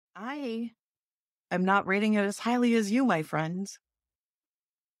I am not rating it as highly as you, my friends,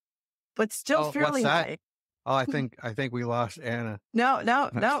 but still fairly high. Oh, I think we lost Anna. No.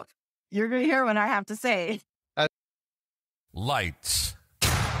 You're going to hear what I have to say. Lights,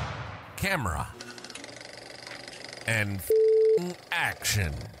 camera, and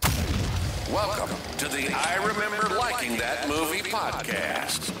action. Welcome to the I Remember Liking That Movie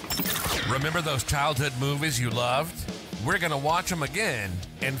podcast. Remember those childhood movies you loved? We're going to watch them again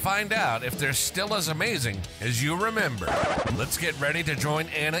and find out if they're still as amazing as you remember. Let's get ready to join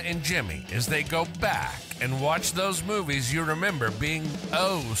Anna and Jimmy as they go back and watch those movies you remember being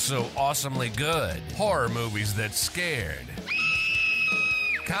oh so awesomely good. Horror movies that scared.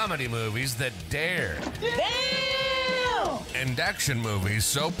 Comedy movies that dared. Damn! And action movies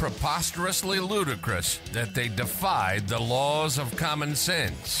so preposterously ludicrous that they defied the laws of common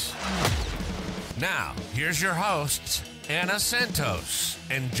sense. Now, here's your hosts, Anna Santos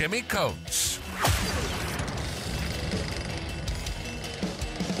and Jimmy Coates.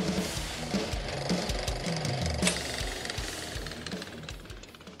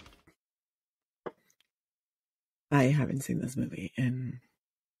 I haven't seen this movie in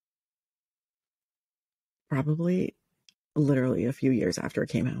probably literally a few years after it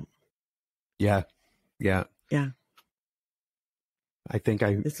came out. Yeah. I think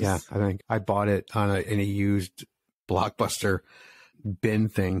I bought it in a used Blockbuster bin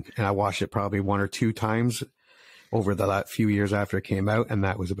thing, and I watched it probably one or two times over the last few years after it came out, and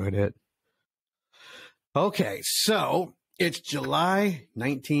that was about it. Okay, so it's July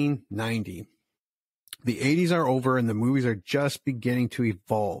 1990. The 80s are over, and the movies are just beginning to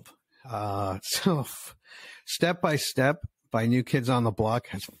evolve. So Step by Step by New Kids on the Block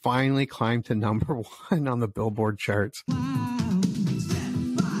has finally climbed to number 1 on the Billboard charts.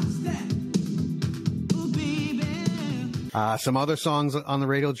 Some other songs on the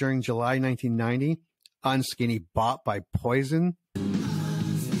radio during July 1990. Unskinny Bop by Poison.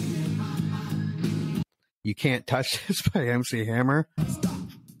 You Can't Touch This by MC Hammer.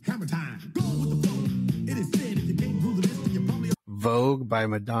 Vogue by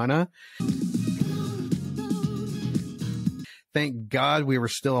Madonna. Thank God we were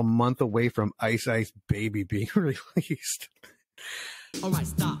still a month away from Ice Ice Baby being released. All right,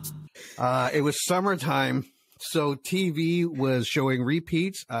 stop. It was summertime, so TV was showing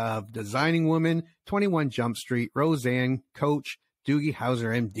repeats of Designing Woman, 21 Jump Street, Roseanne, Coach, Doogie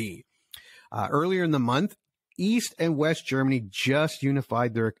Howser, MD. Earlier in the month, East and West Germany just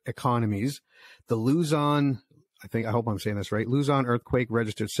unified their economies. The Luzon, I hope I'm saying this right, Luzon earthquake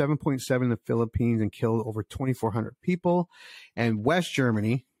registered 7.7 in the Philippines and killed over 2,400 people. And West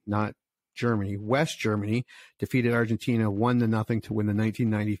Germany, not Germany, West Germany defeated Argentina 1-0 to win the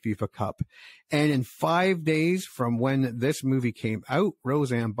 1990 FIFA Cup. And in 5 days from when this movie came out,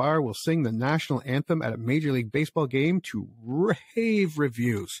 Roseanne Barr will sing the national anthem at a Major League Baseball game to rave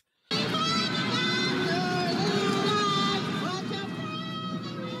reviews.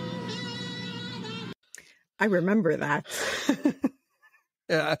 I remember that.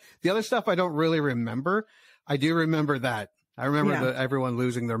 The other stuff I don't really remember. I do remember that. I remember everyone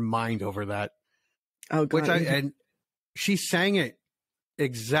losing their mind over that. Oh, God. And she sang it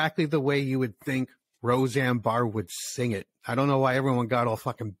exactly the way you would think Roseanne Barr would sing it. I don't know why everyone got all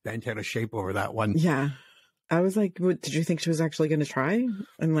fucking bent out of shape over that one. Yeah. I was like, did you think she was actually going to try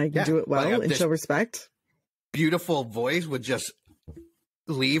and do it well and show respect? Beautiful voice would just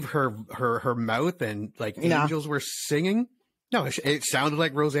leave her mouth, and angels were singing. No, it sounded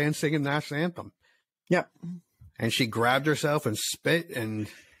like Roseanne singing national anthem. Yep. And she grabbed herself and spit, and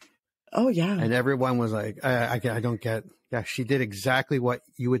and everyone was like, I don't get. Yeah, she did exactly what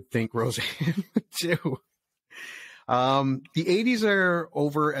you would think Roseanne would do. The 80s are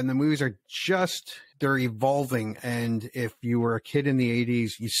over, and the movies are they're evolving. And if you were a kid in the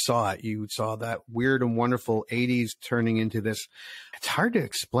 80s, you saw it. You saw that weird and wonderful 80s turning into this. It's hard to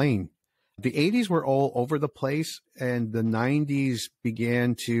explain. The 80s were all over the place, and the 90s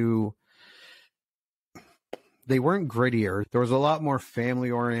began to, they weren't grittier. There was a lot more family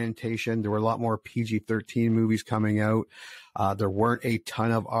orientation. There were a lot more PG-13 movies coming out. There weren't a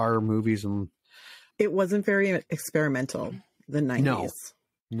ton of R movies. And it wasn't very experimental, the 90s.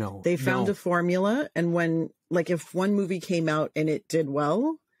 No. They found a formula, and when, if one movie came out and it did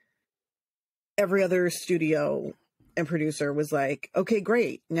well, every other studio and producer was like, okay,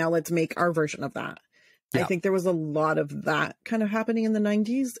 great, now let's make our version of that. Yeah. I think there was a lot of that kind of happening in the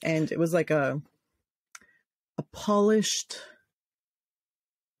 90s, and it was like a polished,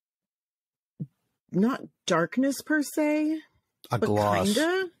 not darkness per se, but gloss.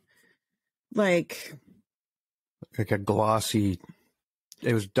 Kinda. Like a glossy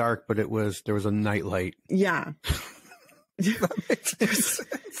it was dark, but there was a night light. Yeah.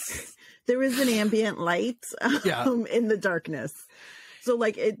 There was an ambient light in the darkness. So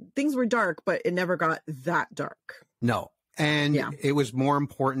like things were dark, but it never got that dark. No. And it was more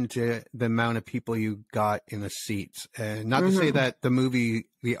important to the amount of people you got in the seats. And not to say that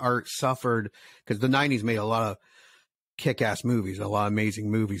the art suffered, because the 90s made a lot of kick-ass movies, a lot of amazing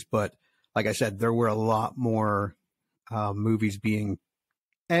movies. But like I said, there were a lot more movies being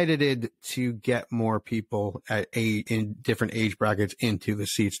edited to get more people in different age brackets into the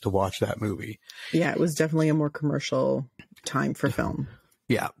seats to watch that movie. Yeah, it was definitely a more commercial time for film.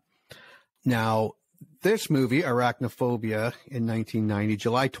 Yeah. Now, this movie, Arachnophobia, in 1990,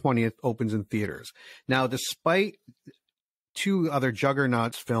 July 20th, opens in theaters. Now, despite two other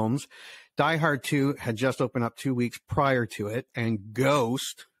Juggernauts films, Die Hard 2 had just opened up 2 weeks prior to it, and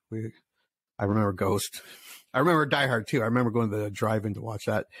Ghost, I remember Ghost. I remember Die Hard 2. I remember going to the drive-in to watch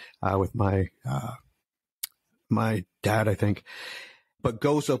that with my dad, I think. But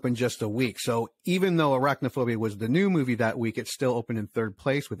Ghost opened just a week. So even though Arachnophobia was the new movie that week, it still opened in third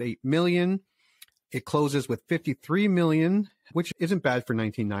place with $8 million. It closes with $53 million, which isn't bad for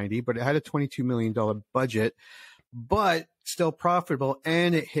 1990, but it had a $22 million budget, but still profitable.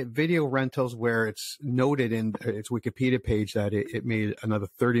 And it hit video rentals, where it's noted in its Wikipedia page that it made another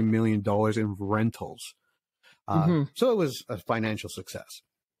 $30 million in rentals. So it was a financial success.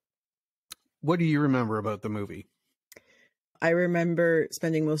 What do you remember about the movie? I remember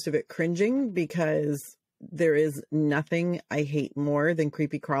spending most of it cringing, because there is nothing I hate more than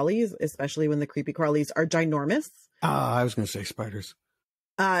creepy crawlies, especially when the creepy crawlies are ginormous. I was going to say spiders.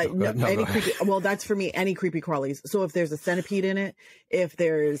 Well, that's for me, any creepy crawlies. So if there's a centipede in it, if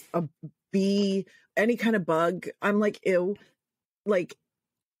there's a bee, any kind of bug, I'm like, ew. Like,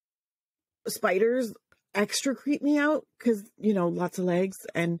 spiders extra creep me out because, lots of legs,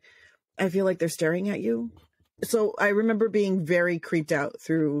 and I feel like they're staring at you. So I remember being very creeped out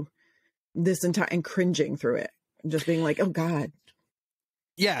through this entire, and cringing through it, and just being like, oh God.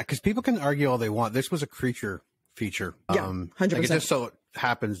 Yeah, because people can argue all they want. This was a creature feature. Yeah, 100%. Like, it just so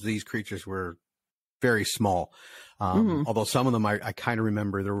happens these creatures were very small. Although some of them I kind of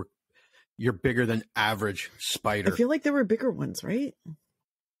remember you're bigger than average spider. I feel like there were bigger ones, right?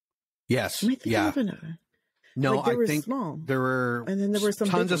 Yes. Yeah. No, like I think small. There were, and then there were some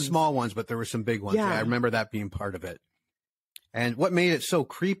tons of small ones, but there were some big ones. Yeah, I remember that being part of it. And what made it so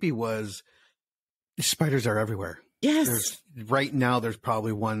creepy was spiders are everywhere. Yes. Right now, there's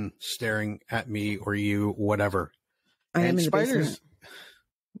probably one staring at me or you, whatever. I am in spiders. The basement.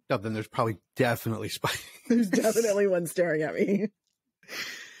 No, then there's probably definitely spiders. There's definitely one staring at me.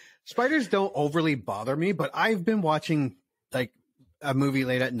 Spiders don't overly bother me, but I've been watching like a movie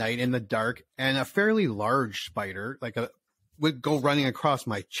late at night in the dark, and a fairly large spider, would go running across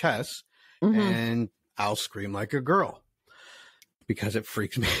my chest, and I'll scream like a girl because it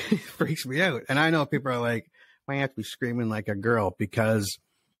freaks me out. And I know people are like, why have to be screaming like a girl? Because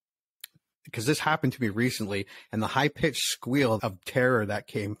this happened to me recently, and the high-pitched squeal of terror that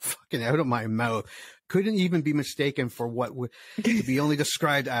came fucking out of my mouth couldn't even be mistaken for what would to be only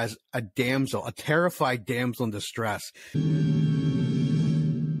described as a terrified damsel in distress.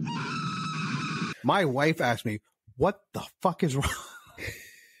 My wife asked me, what the fuck is wrong?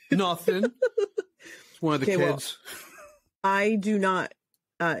 Nothing. It's one of the kids. Well, I do not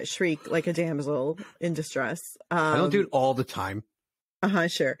shriek like a damsel in distress. I don't do it all the time.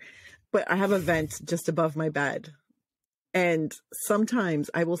 Sure. But I have a vent just above my bed. And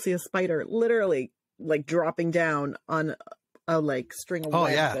sometimes I will see a spider literally dropping down on a string of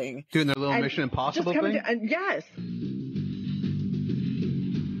web thing. Doing their little Mission Impossible thing? And yes.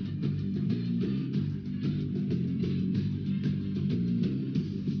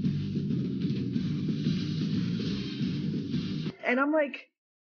 And I'm like,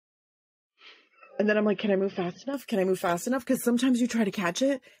 can I move fast enough? Can I move fast enough? Because sometimes you try to catch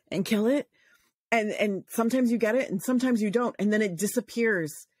it and kill it. And sometimes you get it and sometimes you don't. And then it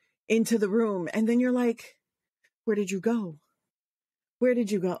disappears into the room. And then you're like, where did you go? Where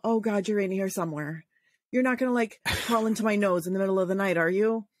did you go? Oh God, you're in here somewhere. You're not going to crawl into my nose in the middle of the night, are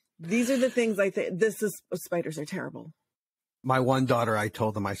you? These are the things I think. Spiders are terrible. My one daughter, I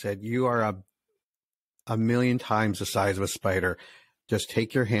told them, I said, you are a million times the size of a spider. Just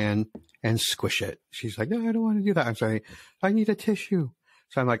take your hand and squish it. She's like, no, I don't want to do that. I'm saying, I need a tissue.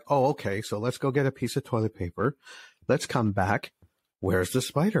 So I'm like, oh, okay. So let's go get a piece of toilet paper. Let's come back. Where's the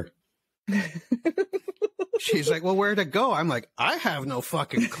spider? She's like, well, where'd it go? I'm like, I have no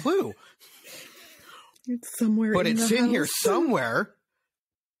fucking clue. It's somewhere. But it's in here somewhere.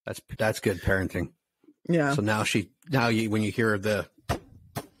 That's good parenting. Yeah. So now when you hear the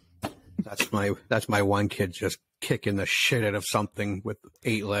That's my one kid just kicking the shit out of something with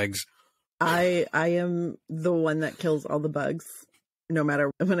 8 legs. I am the one that kills all the bugs. No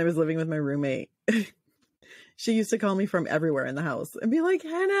matter, when I was living with my roommate, she used to call me from everywhere in the house and be like,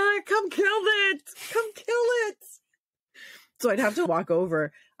 Hannah, come kill it. Come kill it. So I'd have to walk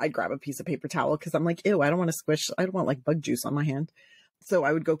over. I'd grab a piece of paper towel because I'm like, ew, I don't want to squish. I don't want like bug juice on my hand. So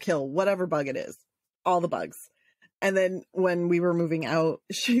I would go kill whatever bug it is, all the bugs. And then when we were moving out,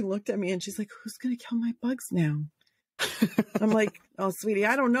 she looked at me and she's like, who's going to kill my bugs now? I'm like, oh, sweetie,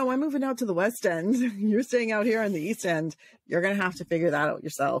 I don't know. I'm moving out to the West End. You're staying out here in the East End. You're going to have to figure that out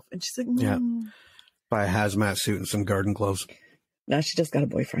yourself. And she's like, Yeah. Buy a hazmat suit and some garden gloves. Now she just got a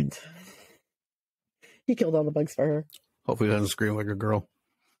boyfriend. He killed all the bugs for her. Hopefully he doesn't scream like a girl.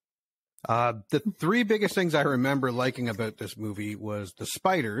 The 3 biggest things I remember liking about this movie was the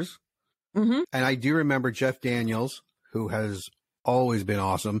spiders. Mm-hmm. And I do remember Jeff Daniels, who has always been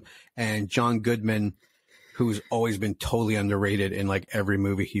awesome, and John Goodman, who's always been totally underrated in like every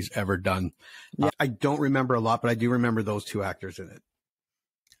movie he's ever done. Yeah. I don't remember a lot, but I do remember those 2 actors in it.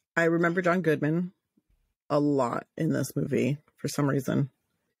 I remember John Goodman a lot in this movie for some reason.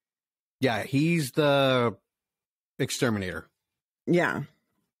 Yeah, he's the exterminator. Yeah.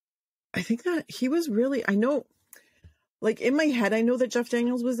 I think that he was really, I know, like in my head, I know that Jeff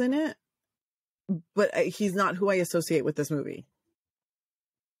Daniels was in it, but he's not who I associate with this movie.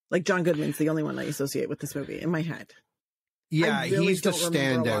 Like John Goodman's the only one I associate with this movie in my head. Yeah, really he's the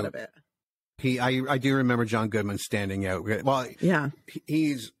standout. Of it. I do remember John Goodman standing out. Well, yeah,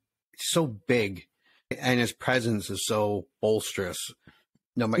 he's so big, and his presence is so bolsterous.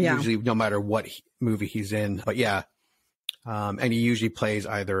 Usually, no matter what movie he's in, but yeah, and he usually plays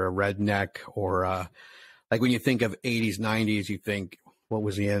either a redneck or like when you think of 80s, 90s, you think, what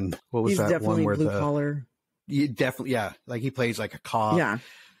was he in? What was he's that one where blue collar? You definitely, yeah, like he plays like a cop. Yeah.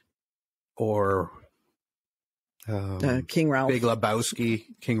 Or King Ralph. Big Lebowski.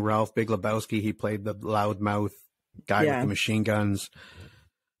 King Ralph, Big Lebowski. He played the loudmouth guy with the machine guns.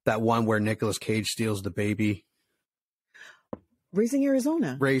 That one where Nicolas Cage steals the baby. Raising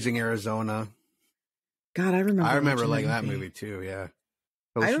Arizona. God, I remember liking that movie too. Yeah,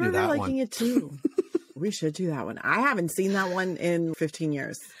 I remember liking it too. We should do that one. I haven't seen that one in 15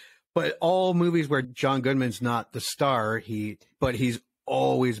 years. But all movies where John Goodman's not the star, but he's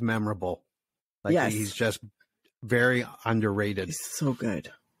always memorable. Like he's just very underrated. He's so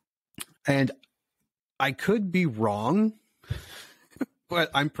good. And I could be wrong, but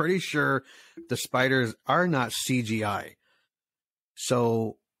I'm pretty sure the spiders are not CGI.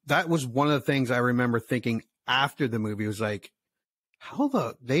 So that was one of the things I remember thinking after the movie. Was like,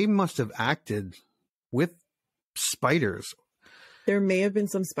 they must have acted with spiders. There may have been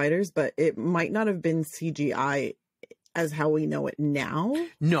some spiders, but it might not have been CGI as how we know it now.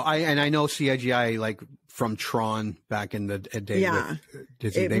 No, I know CGI like from Tron back in the day. Yeah, with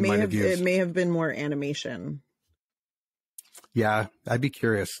Disney, they might have used. It may have been more animation. Yeah, I'd be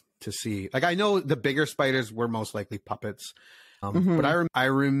curious to see. Like, I know the bigger spiders were most likely puppets, but I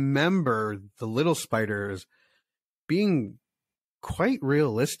remember the little spiders being quite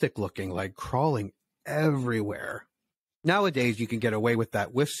realistic looking, like crawling everywhere. Nowadays, you can get away with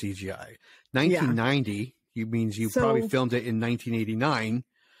that with CGI. 1990. Means you probably filmed it in 1989.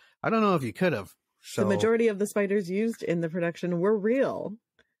 I don't know if you could have. So the majority of the spiders used in the production were real.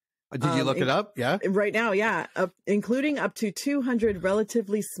 Did you look it up? Yeah. Right now, yeah. Including up to 200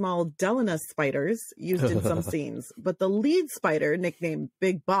 relatively small Delana spiders used in some scenes. But the lead spider, nicknamed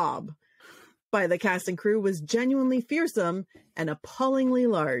Big Bob by the cast and crew, was genuinely fearsome and appallingly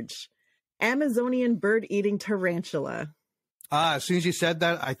large. Amazonian bird-eating tarantula. As soon as you said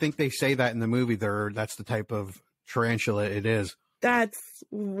that, I think they say that in the movie. That's the type of tarantula it is. That's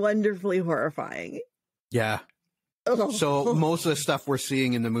wonderfully horrifying. Yeah. Ugh. So most of the stuff we're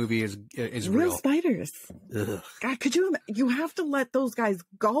seeing in the movie is real spiders. Ugh. God, you have to let those guys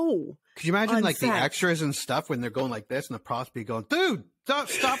go. Could you imagine like the extras and stuff when they're going like this and the props be going, dude, stop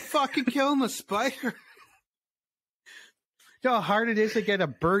fucking killing the spider. You know how hard it is to get a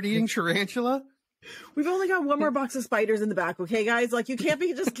bird-eating tarantula? We've only got one more box of spiders in the back, okay, guys? Like, you can't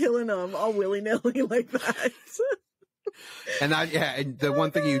be just killing them all willy-nilly like that. And the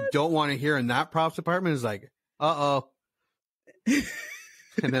one thing you don't want to hear in that props department is like, uh-oh.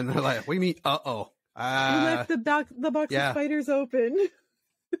 And then they're like, what do you mean, uh-oh? You left the box of spiders open.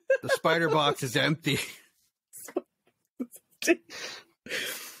 The spider box is empty.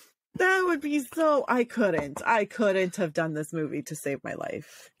 That would be so... I couldn't have done this movie to save my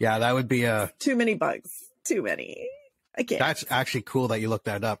life. Yeah, that would be too many bugs. Too many. I can't. That's actually cool that you looked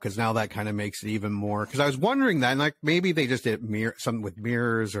that up, because now that kind of makes it even more. Because I was wondering that, and like maybe they just did something with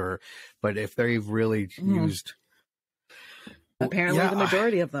mirrors, but if they've really used. Apparently, the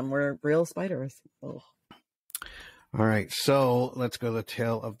majority of them were real spiders. Oh. All right, so let's go to the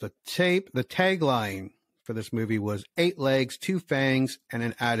tail of the tape. The tagline for this movie was 8 legs, 2 fangs, and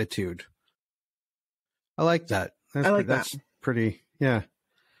an attitude. I like that. That's pretty, yeah.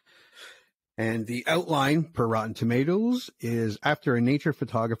 And the outline per Rotten Tomatoes is: after a nature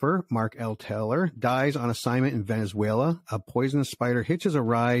photographer, Mark L. Taylor, dies on assignment in Venezuela, a poisonous spider hitches a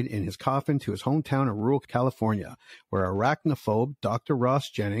ride in his coffin to his hometown of rural California, where arachnophobe Dr. Ross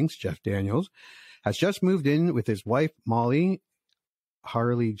Jennings, Jeff Daniels, has just moved in with his wife, Molly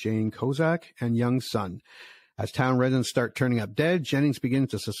Harley Jane Kozak, and young son. As town residents start turning up dead, Jennings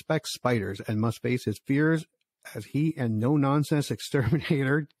begins to suspect spiders and must face his fears as he and no-nonsense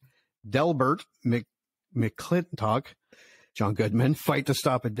exterminator Delbert McClintock, John Goodman, fight to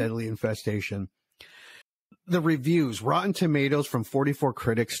stop a deadly infestation. The reviews: Rotten Tomatoes from 44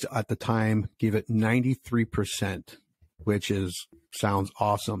 critics at the time give it 93%, which sounds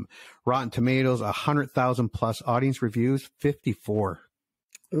awesome. Rotten Tomatoes, 100,000 plus audience reviews, 54.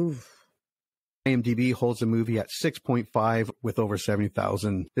 Oof. IMDb holds the movie at 6.5 with over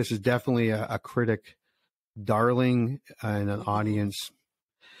 70,000. This is definitely a critic darling and an audience.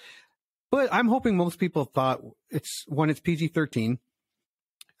 But I'm hoping most people thought it's PG-13.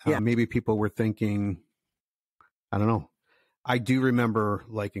 Yeah. Maybe people were thinking, I don't know. I do remember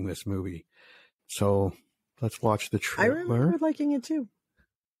liking this movie. So let's watch the trailer. I remember liking it too.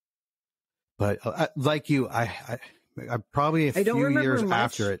 But like you, I probably a few years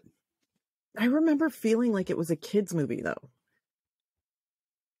after it. I remember feeling like it was a kid's movie, though.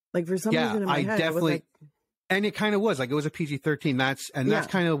 Like for some reason in my head, definitely. I was like, and it kind of was like it was a PG-13. That's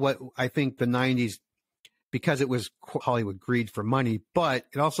kind of what I think the 90s, because it was Hollywood greed for money, but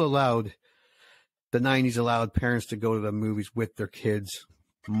it also allowed parents to go to the movies with their kids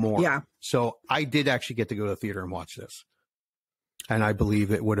more. Yeah. So I did actually get to go to the theater and watch this. And I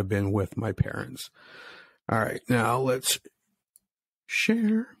believe it would have been with my parents. All right, now let's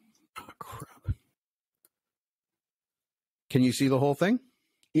share. Oh, crap. Can you see the whole thing?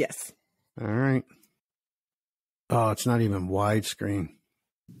 yes. All right. Oh, it's not even widescreen.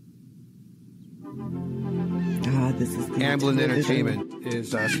 This is the Amblin Entertainment is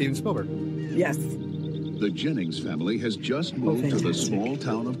Steven Spielberg. Yes. The Jennings family has just moved to the small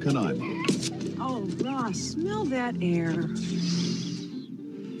town of Canaima. Oh, Ross, smell that air.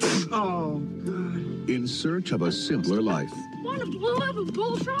 Oh, God. In search of a simpler life. Want to blow up a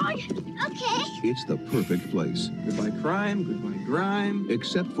bullfrog? Okay. It's the perfect place. Goodbye crime, goodbye grime.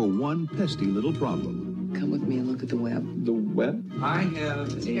 Except for one pesky little problem. Come with me and look at the web. The web? I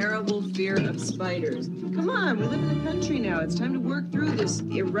have a Terrible fear of spiders. Come on, we live in the country now. It's time to work through this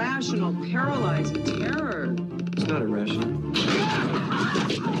irrational, paralyzing terror. It's not irrational.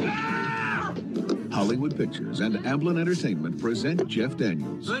 Hollywood Pictures and Amblin Entertainment present Jeff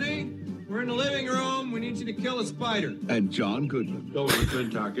Daniels. Honey, we're in the living room. We need you to kill a spider. And John Goodman. Go with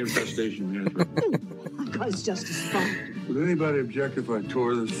McClintock, infestation management. Cause Justice fine. Would anybody object if I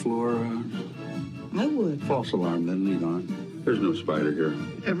tore this floor out? I would. False alarm, then lead on. There's no spider here.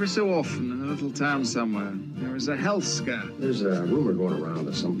 Every so often, in a little town somewhere, there is a health scare. There's a rumor going around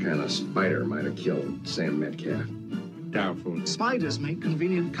that some kind of spider might have killed Sam Metcalf. Doubtful. Spiders make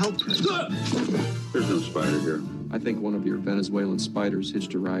convenient culprits. There's no spider here. I think one of your Venezuelan spiders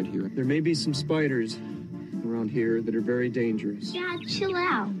hitched a ride here. There may be some spiders around here that are very dangerous. Dad, chill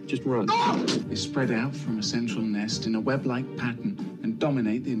out. Just run. They spread out from a central nest in a web-like pattern and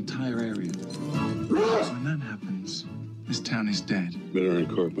dominate the entire area. When that happens, this town is dead. Better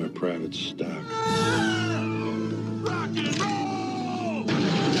uncork my private stock. Rock and roll!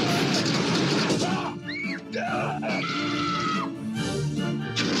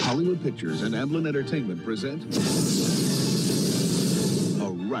 Hollywood Pictures and Amblin Entertainment present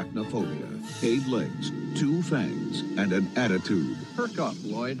Arachnophobia. 8 legs, 2 fangs, and an attitude. Perk up,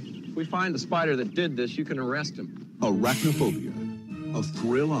 Lloyd. If we find the spider that did this, you can arrest him. Arachnophobia, a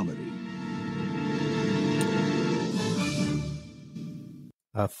thrill-omedy.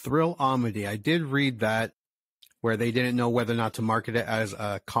 A thrill-omedy. I did read that, where they didn't know whether or not to market it as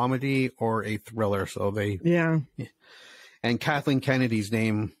a comedy or a thriller. So they, Yeah. and Kathleen Kennedy's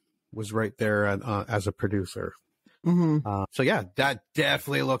name was right there as a producer. Mm-hmm. So yeah, that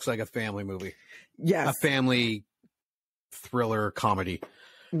definitely looks like a family movie. Yes. A family thriller comedy.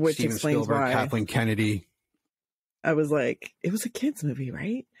 Which Steven explains Spielberg, why Kathleen Kennedy. I was like, it was a kid's movie,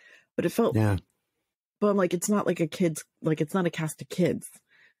 right? But it felt, Yeah. but I'm like, it's not like a kid's, like it's not a cast of kids,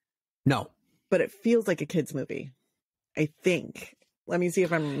 No. but it feels like a kid's movie. I think. Let me see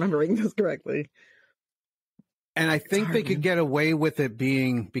if I'm remembering this correctly. And I think they could get away with it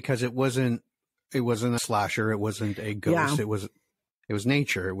being because it wasn't a slasher. It wasn't a ghost. Yeah. It was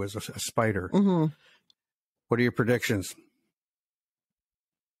nature. It was a spider. Mm-hmm. What are your predictions?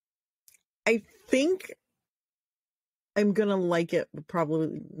 I think I'm going to like it, but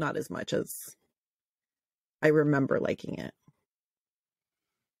probably not as much as I remember liking it.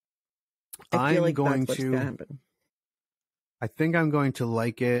 I feel like that's what's going to happen. I think I'm going to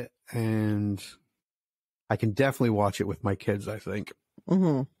like it, and I can definitely watch it with my kids, I think.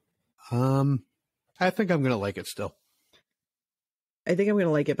 Mm-hmm. I think I'm going to like it still. I think I'm going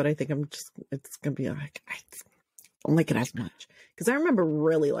to like it, but I think it's going to be like, I don't like it as much. Because I remember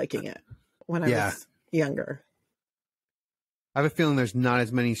really liking it when I was younger. I have a feeling there's not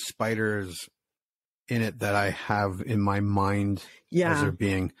as many spiders in it that I have in my mind as there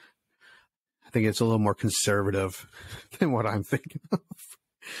being. I think it's a little more conservative than what I'm thinking of.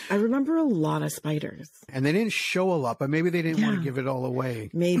 I remember a lot of spiders. And they didn't show a lot, but maybe they didn't want to give it all away.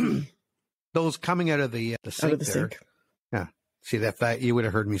 Maybe. Those coming out of the sink there. Sink. Yeah. See, that you would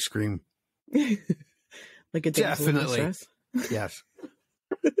have heard me scream. Like a definitely. Yes.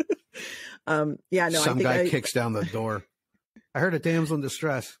 No. Some guy kicks down the door. I heard a damsel in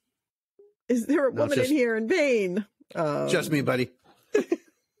distress. Is there a woman in here in pain? Just me, buddy.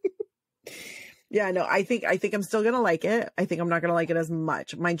 I think I'm still gonna like it. I think I'm not gonna like it as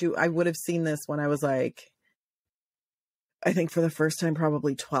much. Mind you, I would have seen this when I was like, I think for the first time,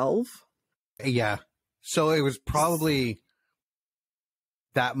 probably 12. Yeah. So it was probably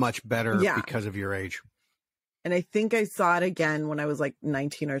that much better because of your age. And I think I saw it again when I was like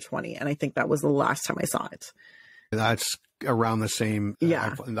 19 or 20. And I think that was the last time I saw it. That's around the same.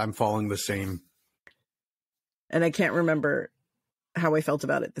 Yeah. I'm following the same. And I can't remember how I felt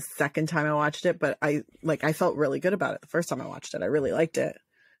about it the second time I watched it, but I felt really good about it the first time I watched it. I really liked it.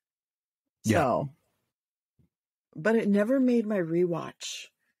 Yeah. So, but it never made my rewatch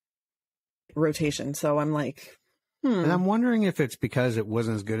rotation. So I'm like, And I'm wondering if it's because it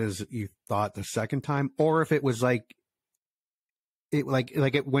wasn't as good as you thought the second time, or if it was when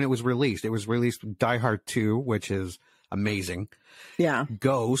it was released. It was released with Die Hard 2, which is amazing. Yeah.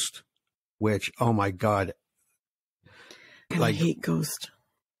 Ghost, which, oh my God. I hate Ghost.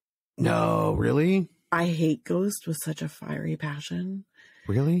 No, really? I hate Ghost with such a fiery passion.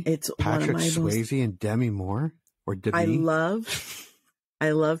 Really? It's Patrick Swayze and Demi Moore? Or Demi? I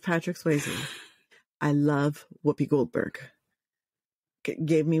love Patrick Swayze. I love Whoopi Goldberg.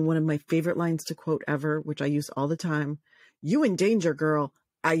 Gave me one of my favorite lines to quote ever, which I use all the time. You in danger, girl.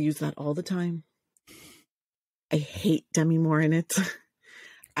 I use that all the time. I hate Demi Moore in it.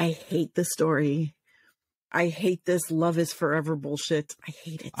 I hate the story. I hate this love is forever bullshit. I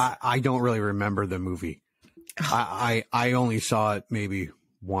hate it. I don't really remember the movie. I only saw it maybe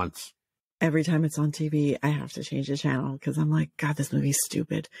once. Every time it's on TV, I have to change the channel because I'm like, God, this movie's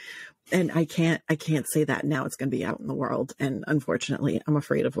stupid. And I can't say that now. It's going to be out in the world. And unfortunately, I'm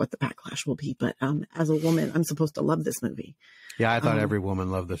afraid of what the backlash will be. But as a woman, I'm supposed to love this movie. Yeah, I thought every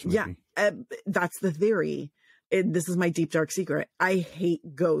woman loved this movie. Yeah, that's the theory. This is my deep, dark secret. I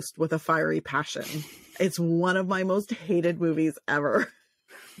hate Ghost with a fiery passion. It's one of my most hated movies ever.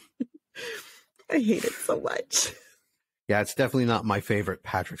 I hate it so much. Yeah, it's definitely not my favorite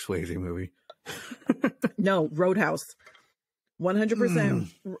Patrick Swayze movie. No, Roadhouse.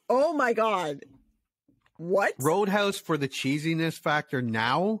 100%. Oh my God. What? Roadhouse for the cheesiness factor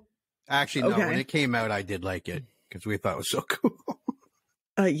now? Actually, no. When it came out, I did like it because we thought it was so cool.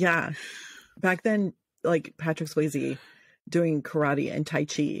 Yeah. Back then, like Patrick Swayze doing karate and Tai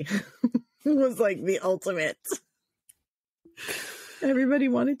Chi was like the ultimate. Everybody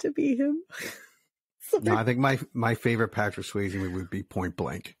wanted to be him. No, I think my favorite Patrick Swayze movie would be Point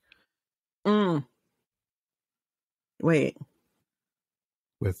Blank. Wait.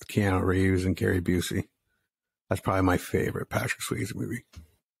 With Keanu Reeves and Gary Busey. That's probably my favorite Patrick Swayze movie.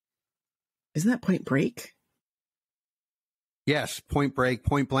 Isn't that Point Break? Yes, Point Break.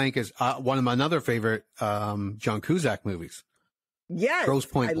 Point Blank is one of my other favorite John Cusack movies. Yes. Grosse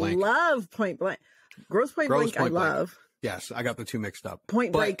Point Blank. I love Point Blank. Grosse Point Blank, I love. Yes, I got the two mixed up.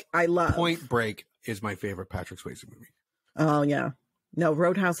 Point Break, I love. Point Break is my favorite Patrick Swayze movie. Oh, yeah. No,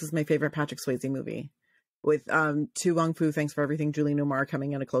 Roadhouse is my favorite Patrick Swayze movie. With Tu Wong Fu, Thanks for Everything, Julie Newmar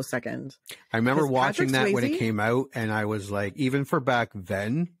coming in a close second. I remember watching that when it came out, and I was like, even for back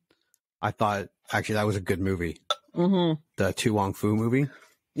then, I thought, actually, that was a good movie. Mm-hmm. The Tu Wong Fu movie.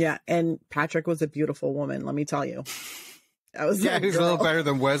 Yeah, and Patrick was a beautiful woman, let me tell you. He was a little better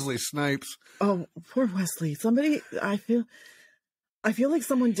than Wesley Snipes. Oh, poor Wesley. Somebody, I feel, I feel like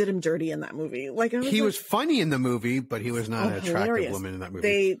someone did him dirty in that movie. Like he was funny in the movie, but he was not an attractive woman in that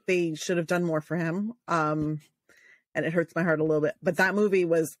movie. They should have done more for him. And it hurts my heart a little bit. But that movie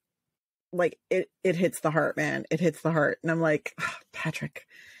was like it hits the heart, man. It hits the heart. And I'm like, oh, Patrick.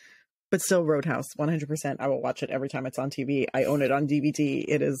 But still, Roadhouse, 100%. I will watch it every time it's on TV. I own it on DVD.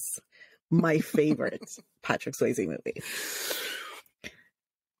 It is my favorite Patrick Swayze movie.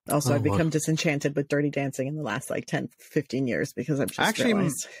 Also, I've become disenchanted with Dirty Dancing in the last like 10, 15 years because I've just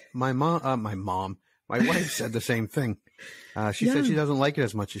realized. My wife said the same thing. She said she doesn't like it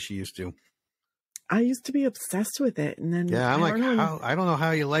as much as she used to. I used to be obsessed with it. And then I'm like, I don't know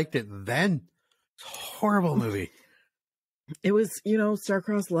how you liked it then. It's a horrible movie. It was,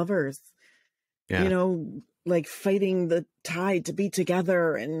 star-crossed lovers, like fighting the tide to be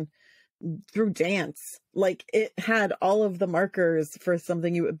together and through dance. Like it had all of the markers for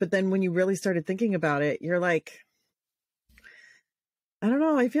something but then when you really started thinking about it, you're like, I don't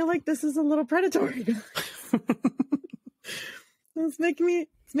know. I feel like this is a little predatory. It's making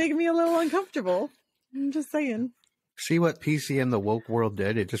me a little uncomfortable. I'm just saying. See what PC and the woke world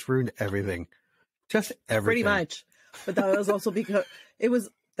did? It just ruined everything. Just everything. Pretty much. But that was also because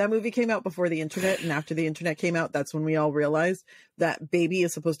that movie came out before the internet, and after the internet came out, that's when we all realized that Baby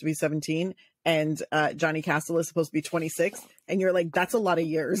is supposed to be 17 and Johnny Castle is supposed to be 26, and you're like, that's a lot of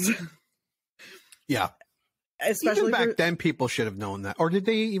years. Yeah. Especially even back then, people should have known that. Or did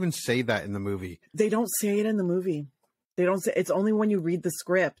they even say that in the movie? They don't say it in the movie. They don't say. It's only when you read the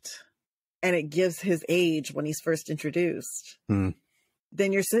script and it gives his age when he's first introduced. Then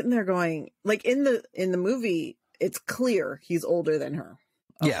you're sitting there going, like in the movie, it's clear he's older than her.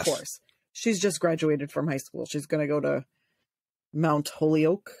 Of course. She's just graduated from high school. She's going to go to Mount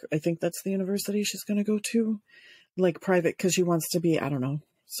Holyoke. I think that's the university she's going to go to. Like private, because she wants to be, I don't know,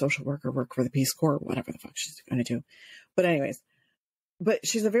 social worker, work for the Peace Corps, whatever the fuck she's going to do. But anyways,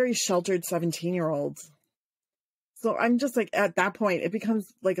 she's a very sheltered 17-year-old. So I'm just like, at that point, it becomes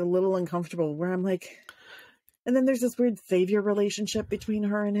like a little uncomfortable where I'm like, and then there's this weird savior relationship between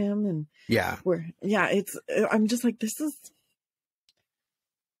her and him. And I'm just like, this is,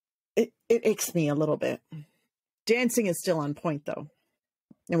 it icks me a little bit. Dancing is still on point though.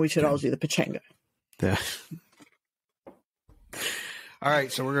 And we should all do the pachanga. Yeah. All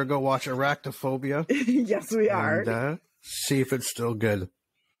right. So we're going to go watch Arachnophobia. Yes, we are. And see if it's still good.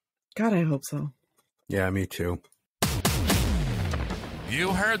 God, I hope so. Yeah, me too.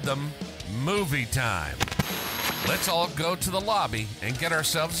 You heard them. Movie time. Let's all go to the lobby and get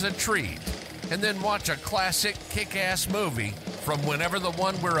ourselves a treat, and then watch a classic kick-ass movie from whenever the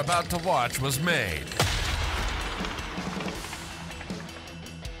one we're about to watch was made.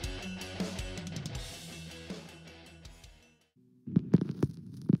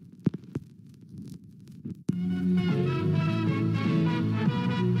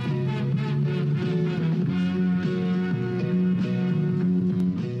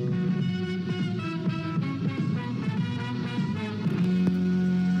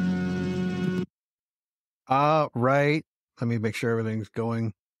 Right. Let me make sure everything's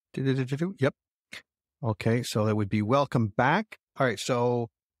going. Yep. Okay. So that would be welcome back. All right. So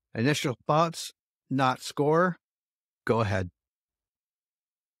initial thoughts, not score. Go ahead.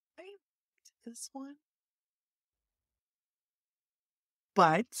 I liked this one.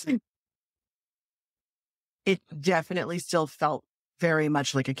 But it definitely still felt very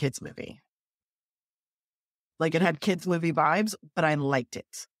much like a kid's movie. Like it had kids movie vibes, but I liked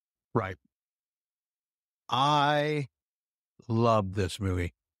it. Right. I loved this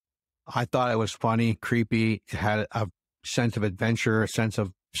movie. I thought it was funny, creepy. It had a sense of adventure, a sense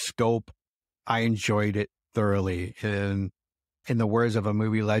of scope. I enjoyed it thoroughly. And in the words of a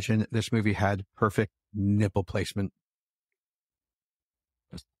movie legend, this movie had perfect nipple placement.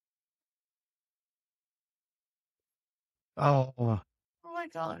 Oh my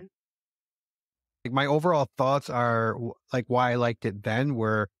God. Like my overall thoughts are like why I liked it then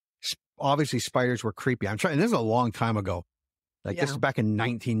were obviously spiders were creepy. And this is a long time ago. Like this is back in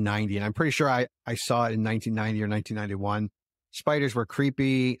 1990. And I'm pretty sure I saw it in 1990 or 1991. Spiders were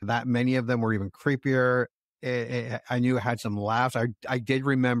creepy. That many of them were even creepier. I knew it had some laughs. I did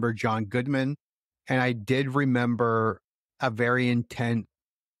remember John Goodman, and I did remember a very intense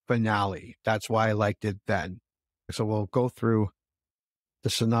finale. That's why I liked it then. So we'll go through the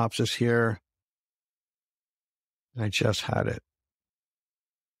synopsis here. I just had it.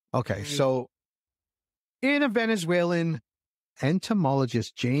 Okay, so in a Venezuelan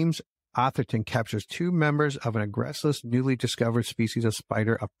entomologist, James Atherton captures two members of an aggressive, newly discovered species of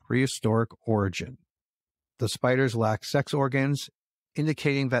spider of prehistoric origin. The spiders lack sex organs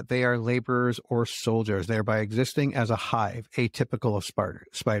indicating that they are laborers or soldiers, thereby existing as a hive, atypical of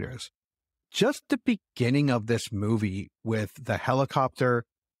spiders. Just the beginning of this movie with the helicopter,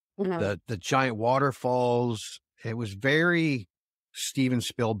 the giant waterfalls, it was very Steven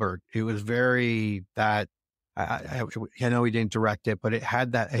Spielberg. It was very that, I know he didn't direct it, but it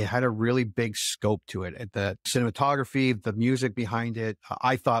had a really big scope to it. The cinematography, the music behind it,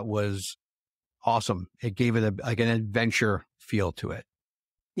 I thought was awesome. It gave it an adventure feel to it.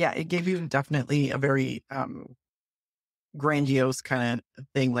 Yeah, it gave you definitely a very grandiose kind of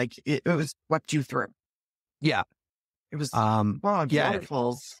thing. Like it was swept you through. Yeah. It was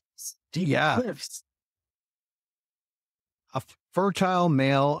waterfalls, steep cliffs. A fertile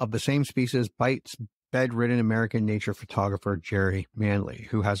male of the same species bites bedridden American nature photographer Jerry Manley,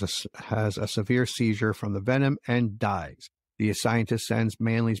 who has a severe seizure from the venom and dies. The scientist sends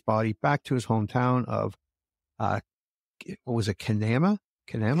Manley's body back to his hometown of, what was it, Canina?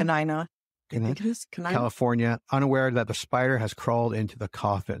 I think it is Canina, California, unaware that the spider has crawled into the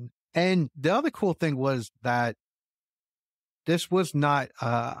coffin. And the other cool thing was that this was not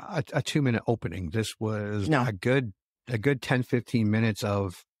a 2-minute opening. This was a good 10, 15 minutes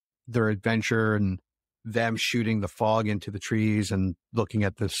of their adventure and them shooting the fog into the trees and looking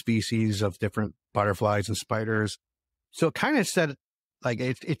at the species of different butterflies and spiders. So it kind of said, like,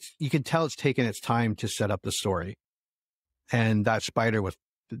 it's you can tell it's taken its time to set up the story. And that spider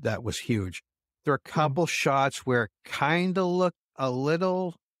was huge. There are a couple shots where it kind of looked a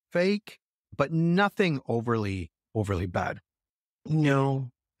little fake, but nothing overly bad. No,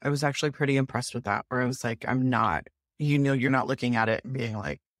 I was actually pretty impressed with that, where I was like, I'm not, you're not looking at it and being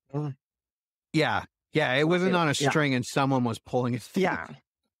like, oh. Yeah, it wasn't on a string and someone was pulling it. Yeah.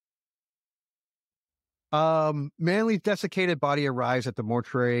 Manley's desiccated body arrives at the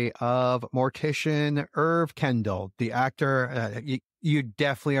mortuary of mortician Irv Kendall. The actor, you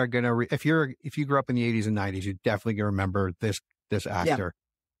definitely are going to, if you grew up in the 80s and 90s, you're definitely going to remember this actor.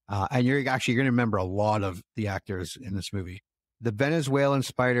 And you're actually going to remember a lot of the actors in this movie. The Venezuelan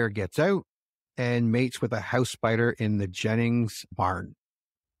spider gets out and mates with a house spider in the Jennings barn.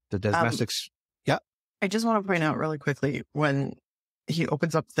 The domestics. I just want to point out really quickly, when he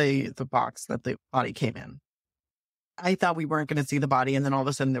opens up the box that the body came in, I thought we weren't going to see the body. And then all of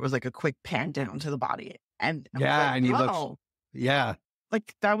a sudden there was like a quick pan down to the body. And and he looks,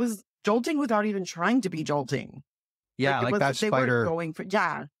 like that was jolting without even trying to be jolting. Yeah. Like that spider going for,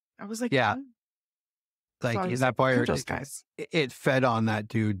 I was like, like that spider, those guys. It fed on that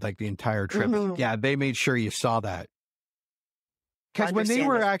dude like the entire trip. Mm-hmm. Yeah. They made sure you saw that. Because when they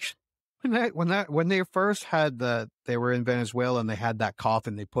were actually, when they first had they were in Venezuela and they had that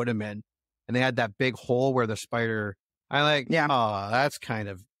coffin they put him in, and they had that big hole where the spider, oh, that's kind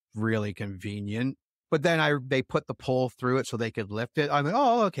of really convenient. But then they put the pole through it so they could lift it. I'm like,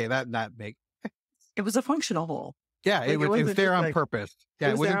 oh, okay, that make. It was a functional hole. Yeah, it was there on purpose.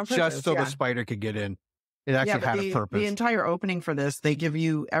 Yeah, it wasn't just so the spider could get in. It actually had a purpose. The entire opening for this, they give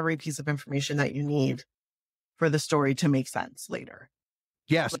you every piece of information that you need for the story to make sense later.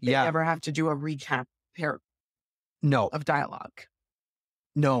 Yes, They never have to do a recap of dialogue.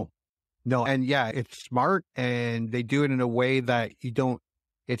 No. And it's smart, and they do it in a way that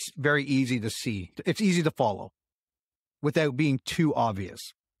it's very easy to see. It's easy to follow without being too obvious.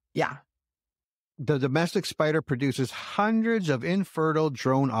 Yeah. The domestic spider produces hundreds of infertile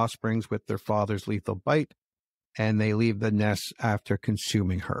drone offsprings with their father's lethal bite, and they leave the nest after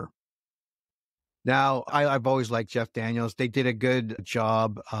consuming her. Now, I've always liked Jeff Daniels. They did a good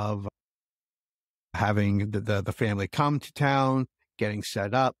job of having the family come to town, getting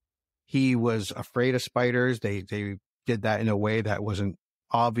set up. He was afraid of spiders. They did that in a way that wasn't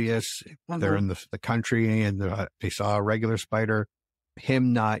obvious. Mm-hmm. They're in the country and they saw a regular spider.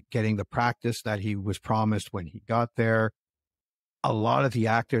 Him not getting the practice that he was promised when he got there. A lot of the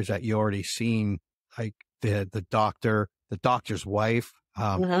actors that you already seen, like the doctor's wife,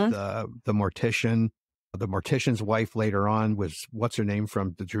 the mortician. The mortician's wife later on was, what's her name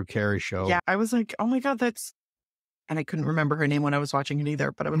from the Drew Carey show? Yeah, I was like, oh my God, and I couldn't remember her name when I was watching it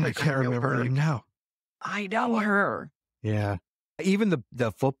either, but I was like, I can't remember her name now. I know her. Yeah. Even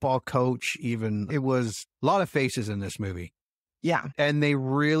the football coach, it was a lot of faces in this movie. Yeah. And they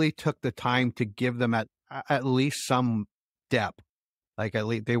really took the time to give them at least some depth. Like at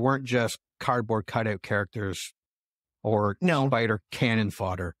least they weren't just cardboard cutout characters or spider cannon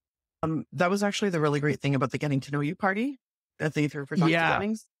fodder. That was actually the really great thing about the getting to know you party that they threw for Dr.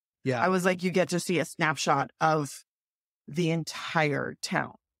 Jennings. Yeah. I was like, you get to see a snapshot of the entire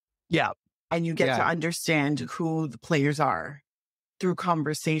town. Yeah. And you get to understand who the players are through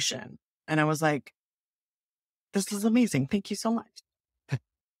conversation. And I was like, this is amazing. Thank you so much.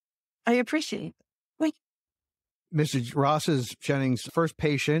 I appreciate it. Like, Mr. Ross's Jennings' first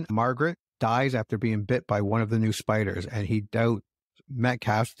patient, Margaret, dies after being bit by one of the new spiders, and he doubts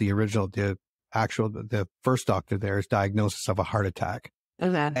Metcalf's, the first doctor there's diagnosis of a heart attack.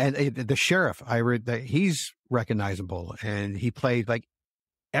 okay. And the sheriff, I read that he's recognizable, and he played like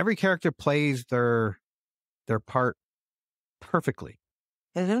every character plays their part perfectly.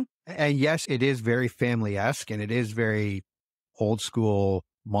 Mhm. And yes, it is very family-esque, and it is very old school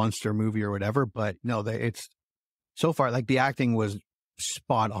monster movie or whatever. But no, it's so far like the acting was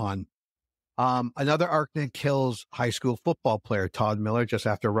spot on. Another arsonist kills high school football player Todd Miller just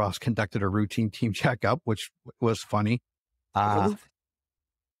after Ross conducted a routine team checkup, which was funny. Earning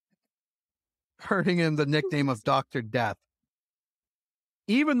him the nickname of Dr. Death.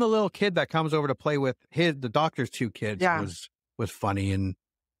 Even the little kid that comes over to play with the doctor's two kids was funny and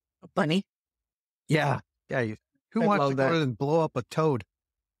Funny. yeah. Who I wants love to go that. and blow up a toad,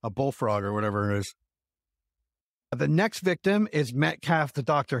 a bullfrog or whatever it is? The next victim is Metcalf, the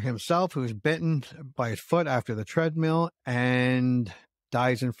doctor himself, who's bitten by his foot after the treadmill and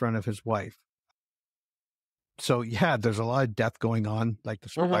dies in front of his wife. So yeah, there's a lot of death going on. Like the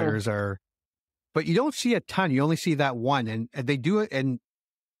spiders are, but you don't see a ton. You only see that one, and they do it. And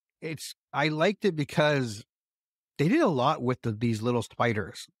I liked it because they did a lot with these little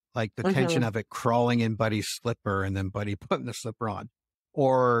spiders, like the tension of it crawling in Buddy's slipper and then Buddy putting the slipper on,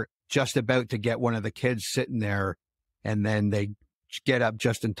 or just about to get one of the kids sitting there, and then they get up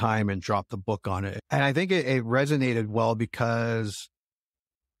just in time and drop the book on it. And I think it resonated well because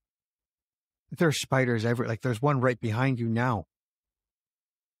there's spiders everywhere. Like there's one right behind you now.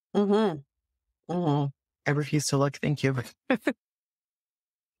 I refuse to look. Thank you.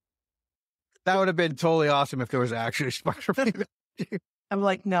 That would have been totally awesome if there was actually a spider. I'm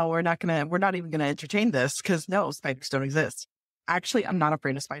like, no, we're not even gonna entertain this because no, spiders don't exist. Actually, I'm not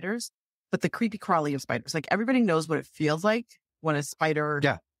afraid of spiders, but the creepy crawly of spiders. Like everybody knows what it feels like when a spider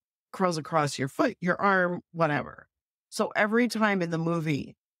crawls across your foot, your arm, whatever. So every time in the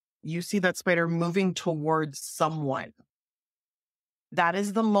movie you see that spider moving towards someone, that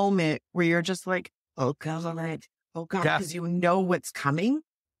is the moment where you're just like, oh God, because you know what's coming.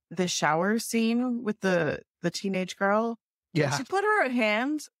 The shower scene with the teenage girl. Yeah. She put her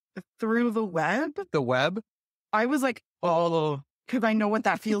hand through the web. The web? I was like, oh, because I know what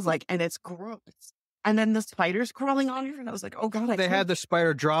that feels like. And it's gross. And then the spider's crawling on her. And I was like, oh God. They had the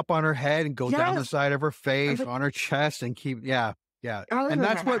spider drop on her head and go down the side of her face, like, on her chest and keep, And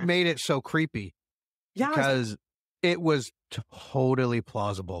that's what made it so creepy. Yeah. Because it was totally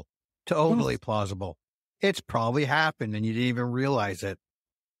plausible. Totally plausible. It's probably happened and you didn't even realize it.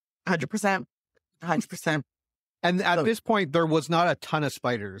 100%. 100%. And at this point, there was not a ton of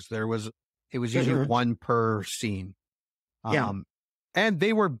spiders. It was usually one per scene. And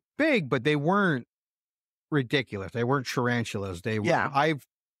they were big, but they weren't ridiculous. They weren't tarantulas. They were, I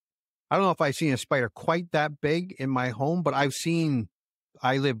don't know if I've seen a spider quite that big in my home, but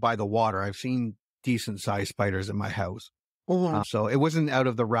I live by the water. I've seen decent sized spiders in my house. So it wasn't out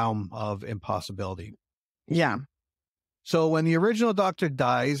of the realm of impossibility. Yeah. So when the original doctor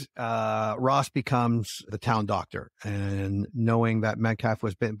dies, Ross becomes the town doctor. And knowing that Metcalf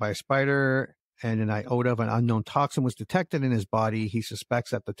was bitten by a spider and an iota of an unknown toxin was detected in his body, he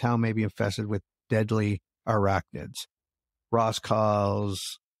suspects that the town may be infested with deadly arachnids. Ross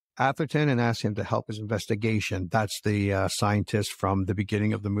calls Atherton and asks him to help his investigation. That's the scientist from the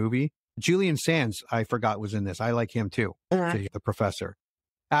beginning of the movie. Julian Sands, I forgot, was in this. I like him too, the professor.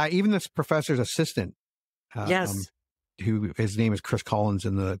 Even this professor's assistant. Who his name is Chris Collins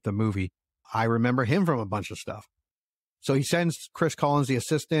in the movie. I remember him from a bunch of stuff. So he sends Chris Collins, the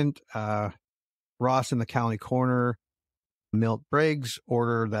assistant, Ross in the county coroner, Milt Briggs,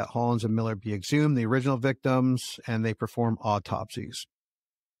 order that Hollins and Miller be exhumed, the original victims, and they perform autopsies.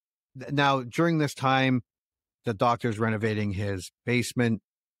 Now, during this time, the doctor's renovating his basement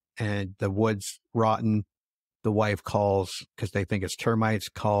and the wood's rotten. The wife calls, because they think it's termites,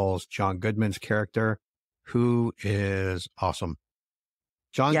 calls John Goodman's character, who is awesome.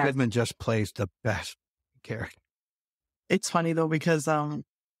 John Goodman just plays the best character. It's funny though, because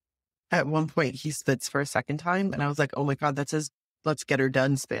at one point he spits for a second time and I was like, oh my God, that's his let's get her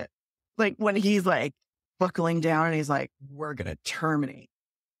done spit. Like when he's like buckling down and he's like, we're going to terminate.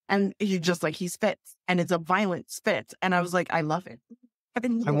 And he just like, he spits and it's a violent spit. And I was like, I love it. I've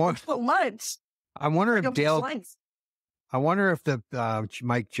been so much. I wonder if the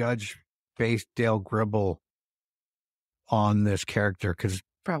Mike Judge based Dale Gribble on this character, because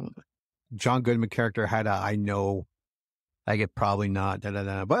probably John Goodman character had I know, I get probably not,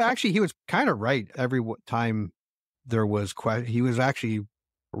 but actually he was kind of right every time there was he was actually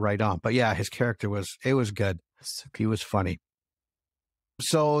right on. But yeah, his character was good. He was funny.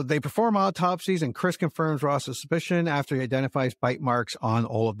 So they perform autopsies, and Chris confirms Ross's suspicion after he identifies bite marks on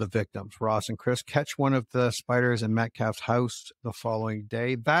all of the victims. Ross and Chris catch one of the spiders in Metcalf's house the following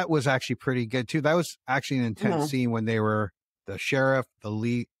day. That was actually pretty good too. That was actually an intense scene when they were the sheriff,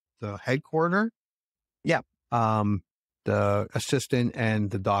 the head coroner, the assistant, and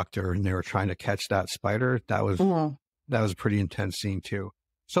the doctor, and they were trying to catch that spider. That was a pretty intense scene too.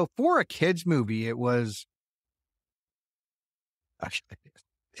 So for a kids movie, it was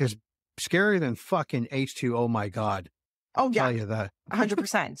scarier than fucking H2. Oh my God. Oh yeah. I'll tell you that.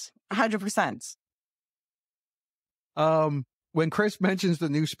 100%. 100%. When Chris mentions the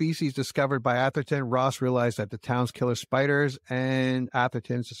new species discovered by Atherton, Ross realized that the town's killer spiders and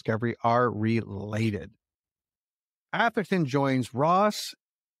Atherton's discovery are related. Atherton joins Ross,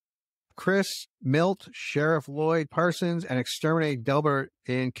 Chris, Milt, Sheriff Lloyd Parsons, and exterminate Delbert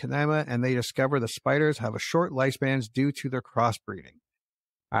in Kanema, and they discover the spiders have a short lifespans due to their crossbreeding.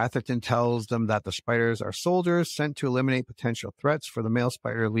 Atherton tells them that the spiders are soldiers sent to eliminate potential threats for the male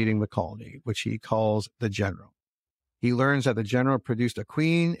spider leading the colony, which he calls the General. He learns that the General produced a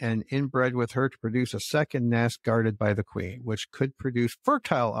queen and inbred with her to produce a second nest guarded by the queen, which could produce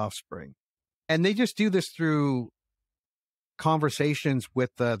fertile offspring. And they just do this through conversations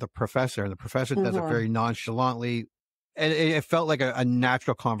with the professor, and the professor does it very nonchalantly. And it felt like a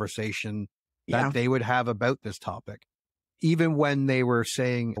natural conversation that they would have about this topic. Even when they were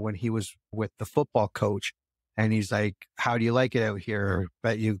saying, when he was with the football coach, and he's like, how do you like it out here?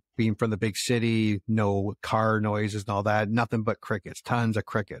 Bet you being from the big city, no car noises and all that, nothing but crickets, tons of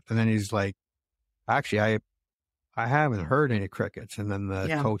crickets. And then he's like, actually, I haven't heard any crickets. And then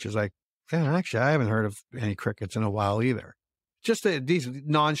the coach is like, yeah, actually, I haven't heard of any crickets in a while either. Just these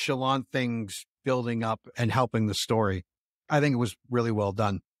nonchalant things building up and helping the story. I think it was really well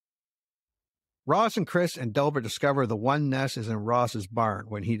done. Ross and Chris and Delbert discover the one nest is in Ross's barn.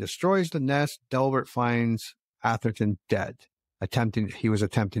 When he destroys the nest, Delbert finds Atherton dead. He was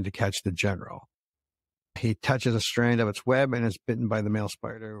attempting to catch the General. He touches a strand of its web and is bitten by the male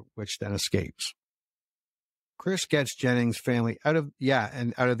spider, which then escapes. Chris gets Jennings' family out of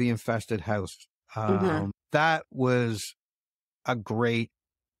the infested house. That was a great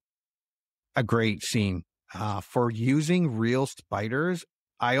scene. For using real spiders,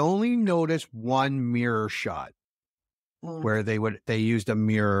 I only noticed one mirror shot where they used a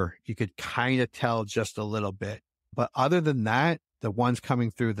mirror. You could kind of tell just a little bit. But other than that, the ones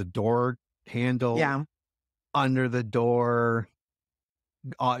coming through the door handle, under the door,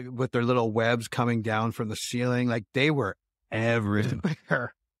 with their little webs coming down from the ceiling, like they were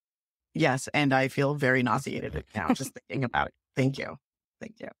everywhere. Yes, and I feel very nauseated now just thinking about it. Thank you.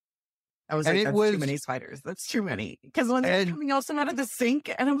 I was like, that's too many spiders. That's too many. Because when they're coming also out of the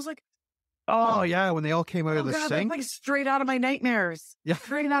sink, and I was like, oh yeah, when they all came out of the sink. That's like straight out of my nightmares. Yeah.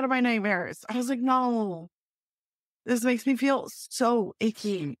 Straight out of my nightmares. I was like, no. This makes me feel so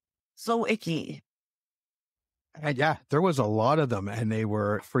icky. So icky. And yeah, there was a lot of them, and they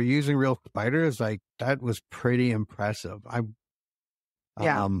were, for using real spiders, like that was pretty impressive.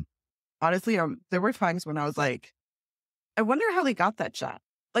 Honestly, there were times when I was like, I wonder how they got that shot.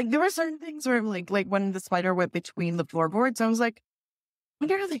 Like there were certain things where I'm like when the spider went between the floorboards, I was like, I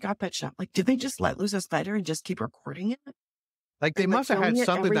wonder how they got that shot. Like, did they just let loose a spider and just keep recording it? Like they must have had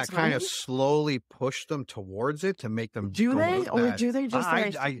something that kind of slowly pushed them towards it to make them do they just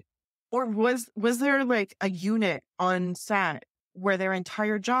or was there like a unit on set where their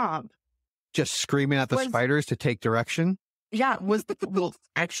entire job just screaming at the spiders to take direction? Yeah, was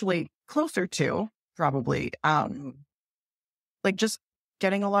actually closer to probably like just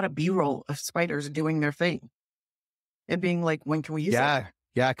getting a lot of B-roll of spiders doing their thing. It being like, when can we use it?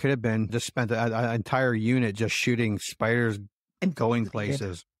 Yeah, it could have been. Just spent an entire unit just shooting spiders and going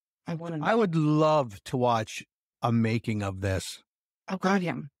places. I would love to watch a making of this. Oh, God,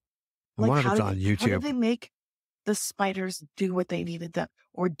 yeah. I wonder if it's on YouTube. How did they make the spiders do what they needed to?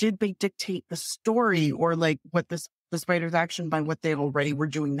 Or did they dictate the story or like what the spiders' action by what they already were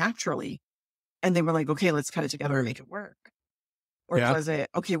doing naturally? And they were like, okay, let's cut it together and make it work. Or was it,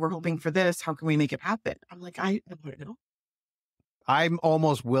 okay, we're hoping for this. How can we make it happen? I'm like, I don't know. I'm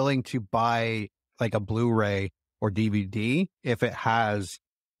almost willing to buy like a Blu-ray or DVD if it has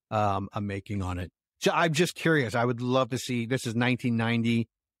a making on it. I'm just curious. I would love to see. This is 1990.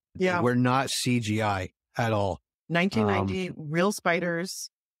 Yeah. We're not CGI at all. 1990, real spiders.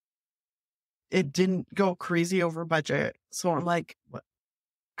 It didn't go crazy over budget. So I'm like,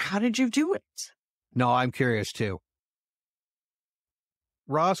 how did you do it? No, I'm curious too.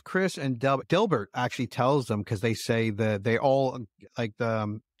 Ross, Chris, and Dilbert actually tells them, because they say that they all, like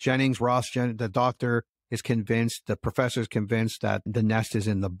Jennings, the doctor is convinced, the professor's convinced that the nest is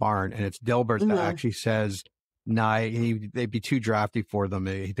in the barn, and it's Dilbert that actually says, nah, they'd be too drafty for them.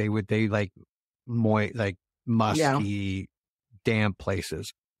 They like musky, damp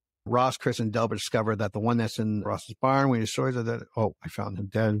places. Ross, Chris, and Dilbert discover that the one that's in Ross's barn, when he destroys it, I found him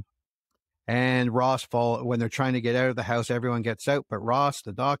dead. And Ross when they're trying to get out of the house, everyone gets out but Ross,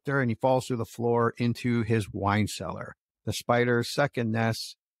 the doctor, and he falls through the floor into his wine cellar. The spider's second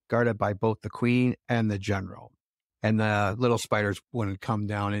nest, guarded by both the queen and the general. And the little spiders wouldn't come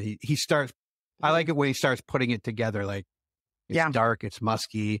down. And he starts, I like it when he starts putting it together. Like, it's dark, it's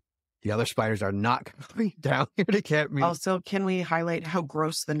musky. The other spiders are not coming down here to get me. Also, can we highlight how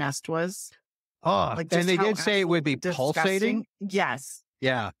gross the nest was? Oh, like, and they did say it would be pulsating. Yes.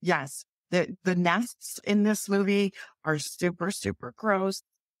 Yeah. Yes. The nests in this movie are super, super gross.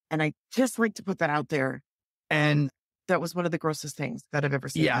 And I just like to put that out there. And that was one of the grossest things that I've ever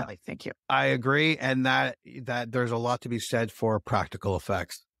seen in my life. Thank you. I agree. And that there's a lot to be said for practical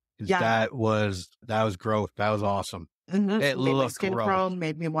effects. Yeah. That was gross. That was awesome. Mm-hmm. It made looked my skin gross. crawl,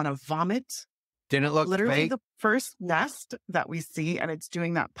 made me want to vomit. Didn't look literally fake. The first nest that we see, and it's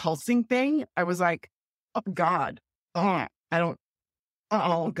doing that pulsing thing. I was like, oh God. Oh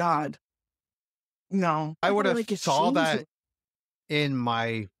God. No. I would have like saw that in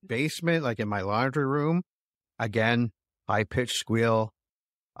my basement, like in my laundry room. Again, high pitched squeal.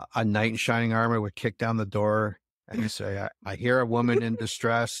 A knight in shining armor would kick down the door and say, I hear a woman in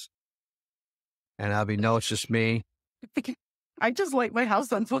distress. And I'll be, no, it's just me. I just light my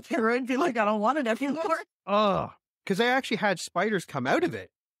house on fire and be like, I don't want it anymore. Oh, because they actually had spiders come out of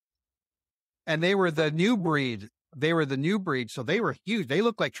it. And they were the new breed. So they were huge. They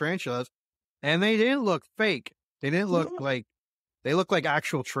looked like tarantulas. And they didn't look fake. They didn't look like, they looked like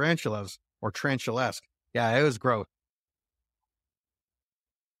actual tarantulas or tarantulesque. Yeah, it was gross.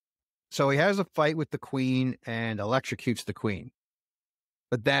 So he has a fight with the queen and electrocutes the queen.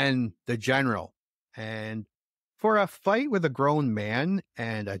 But then the general, and for a fight with a grown man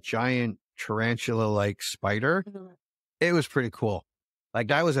and a giant tarantula-like spider, it was pretty cool. Like,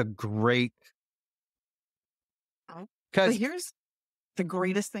 that was a great. But here's the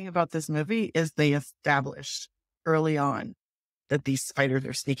greatest thing about this movie is they established early on that these spiders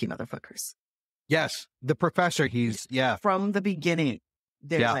are sneaky motherfuckers. Yes, the professor, from the beginning,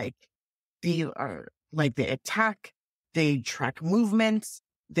 they're they attack, they track movements,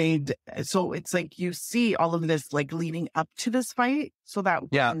 so it's like you see all of this like leading up to this fight, so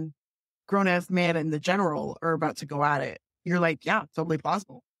that when grown ass man and the general are about to go at it, you're like, yeah, totally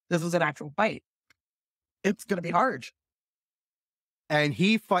possible. This is an actual fight. It's gonna be hard. And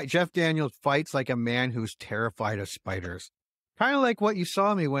Jeff Daniels fights like a man who's terrified of spiders. Kind of like what you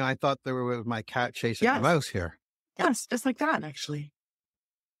saw me when I thought there was my cat chasing a mouse here. Yes, just like that, actually.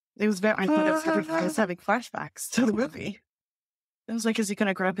 It was I thought I was having flashbacks to the movie. It was like, is he going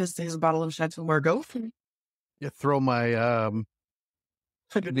to grab his bottle of Chateau Margaux? You throw my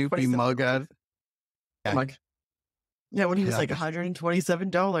Snoopy mug at it. Yeah, when he was like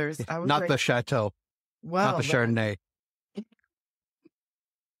 $127. I was not the Chateau. Well, not the Chardonnay.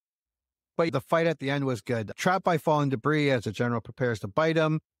 But the fight at the end was good. Trapped by falling debris as the general prepares to bite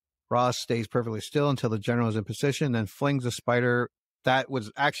him, Ross stays perfectly still until the general is in position, then flings the spider that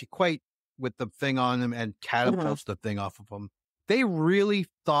was actually quite with the thing on him and catapults the thing off of him. They really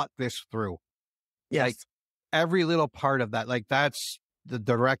thought this through. Yes. Like, every little part of that, like, that's the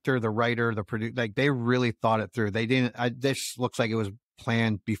director, the writer, the producer, like, they really thought it through. They didn't, this looks like it was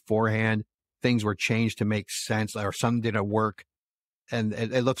planned beforehand. Things were changed to make sense, or some didn't work. And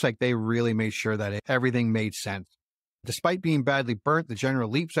it looks like they really made sure that everything made sense. Despite being badly burnt, the general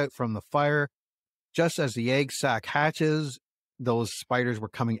leaps out from the fire. Just as the egg sac hatches, those spiders were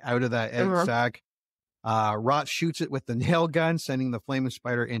coming out of that egg sac. Rot shoots it with the nail gun, sending the flaming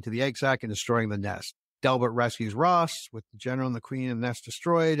spider into the egg sac and destroying the nest. Delbert rescues Ross. With the general and the queen and the nest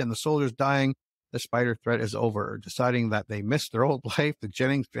destroyed and the soldiers dying, the spider threat is over. Deciding that they missed their old life, the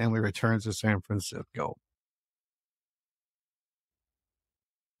Jennings family returns to San Francisco.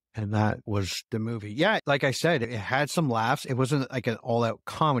 And that was the movie. Yeah, like I said, it had some laughs. It wasn't like an all-out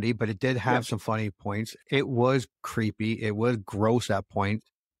comedy, but it did have some funny points. It was creepy. It was gross at points.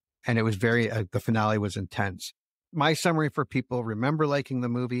 And it was the finale was intense. My summary for people remember liking the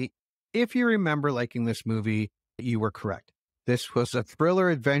movie. If you remember liking this movie, you were correct. This was a thriller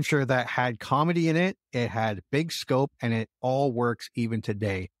adventure that had comedy in it. It had big scope, and it all works even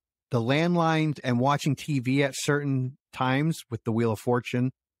today. The landlines and watching TV at certain times with the Wheel of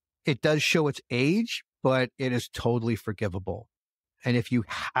Fortune, it does show its age, but it is totally forgivable. And if you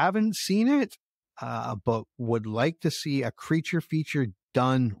haven't seen it, but would like to see a creature feature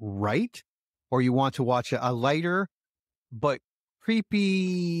done right, or you want to watch a lighter but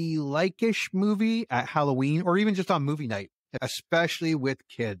creepy like-ish movie at Halloween, or even just on movie night, especially with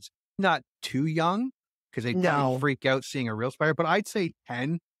kids, not too young because they probably freak out seeing a real spider, but I'd say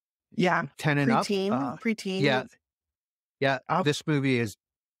 10. Yeah. 10 and up. Preteen. Yeah. Yeah. This movie is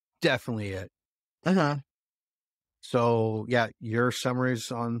definitely it. Uh-huh. So, yeah, your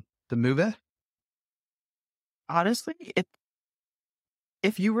summaries on the movie? Honestly,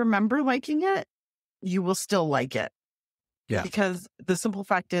 if you remember liking it, you will still like it. Yeah. Because the simple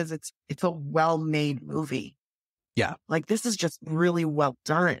fact is it's a well-made movie. Yeah. Like, this is just really well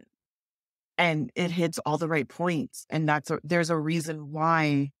done. And it hits all the right points. And there's a reason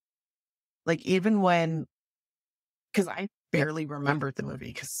why, like, even when, because I barely remembered the movie,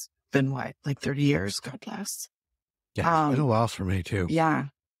 because it's been what, like 30 years, God bless. Yeah, it's been a while for me too. Yeah.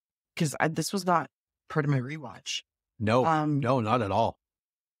 Because this was not part of my rewatch. No, no, not at all.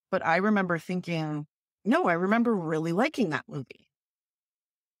 But I remember thinking, no, I remember really liking that movie.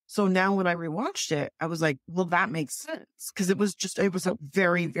 So now when I rewatched it, I was like, well, that makes sense. Because it was a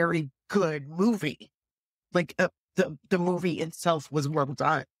very, very good movie. Like the movie itself was well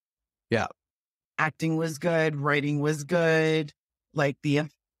done. Yeah. Acting was good. Writing was good. Like the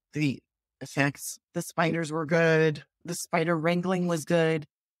effects, the spiders were good. The spider wrangling was good.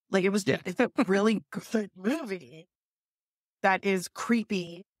 Like it's a really good movie that is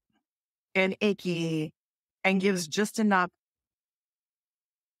creepy and icky and gives just enough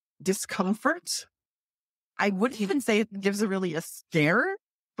discomfort. I wouldn't even say it gives a scare,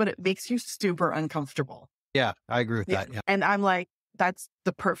 but it makes you super uncomfortable. Yeah, I agree with that. Yeah. And I'm like, that's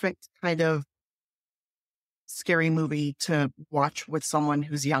the perfect kind of scary movie to watch with someone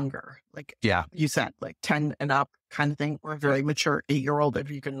who's younger. Like you said, like 10 and up kind of thing, or a very mature 8-year-old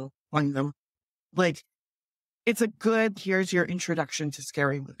if you can find them. Like, it's a good, here's your introduction to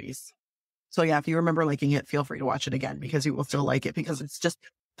scary movies. So yeah, if you remember liking it, feel free to watch it again because you will still like it because it's just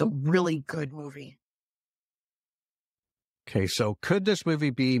the really good movie. Okay, so could this movie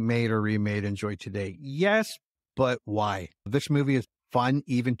be made or remade, enjoyed today? Yes, but why? This movie is fun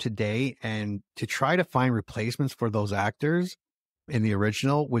even today, and to try to find replacements for those actors in the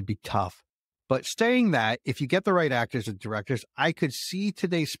original would be tough. But saying that, if you get the right actors and directors, I could see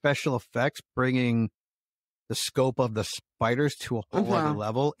today's special effects bringing the scope of the spiders to a whole other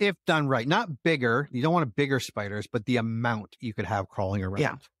level if done right. Not bigger. You don't want bigger spiders, but the amount you could have crawling around.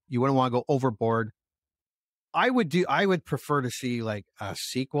 Yeah. You wouldn't want to go overboard. I would prefer to see like a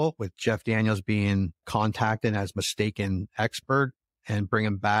sequel with Jeff Daniels being contacted as mistaken expert and bring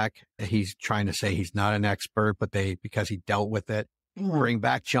him back. He's trying to say he's not an expert, but because he dealt with it, bring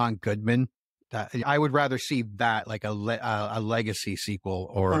back John Goodman. I would rather see that, like a legacy sequel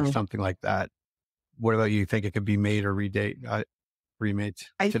or something like that. What about you? Think it could be made or remade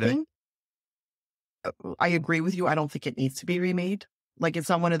today? I agree with you. I don't think it needs to be remade. Like, it's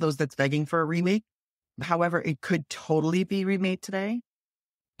not one of those that's begging for a remake. However, it could totally be remade today.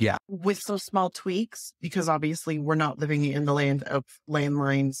 Yeah. With some small tweaks, because obviously we're not living in the land of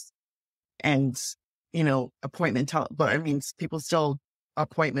landmines and, appointment. But I mean, people still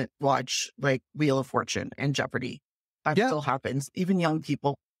appointment watch like Wheel of Fortune and Jeopardy. That still happens. Even young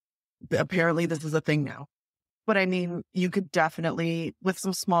people. Apparently this is a thing now. But I mean, you could definitely, with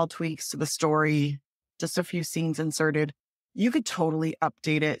some small tweaks to the story, just a few scenes inserted, you could totally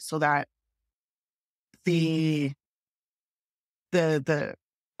update it so that the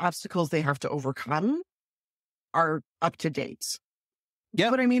obstacles they have to overcome are up to date. Yeah.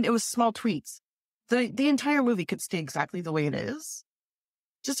 But I mean, it was small tweaks. The entire movie could stay exactly the way it is.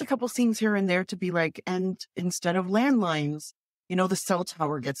 Just a couple scenes here and there to be like, and instead of landlines, the cell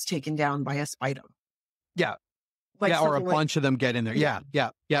tower gets taken down by a spider. Yeah. Like or a bunch of them get in there. Yeah.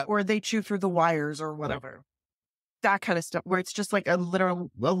 Or they chew through the wires or whatever. That kind of stuff where it's just like a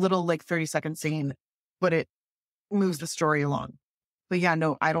little like 30-second scene, but it moves the story along. But yeah,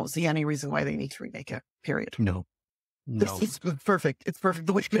 no, I don't see any reason why they need to remake it, period. No. It's perfect. It's perfect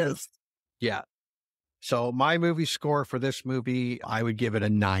the way it is. Yeah. So my movie score for this movie, I would give it a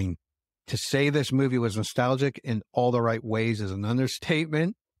 9. To say this movie was nostalgic in all the right ways is an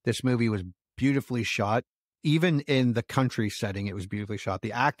understatement. This movie was beautifully shot. Even in the country setting, it was beautifully shot.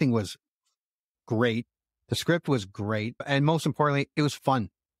 The acting was great. The script was great. And most importantly, it was fun.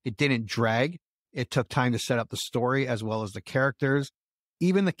 It didn't drag. It took time to set up the story as well as the characters.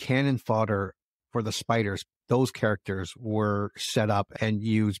 Even the cannon fodder for the spiders, those characters were set up and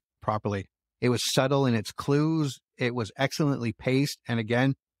used properly. It was subtle in its clues. It was excellently paced. And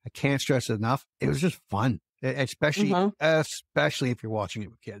again, I can't stress enough, it was just fun. especially if you're watching it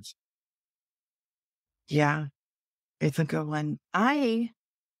with kids. Yeah, it's a good one. I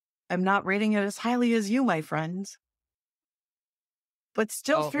am not rating it as highly as you, my friends, but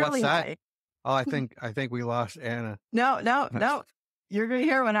still fairly high. Oh, I think we lost Anna. No. You're going to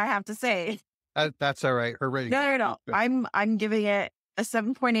hear what I have to say. That's all right. Her rating. No. I'm giving it a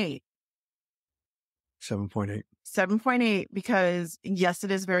 7.8. 7.8. 7.8 because yes,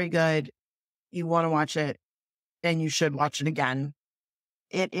 it is very good. You want to watch it and you should watch it again.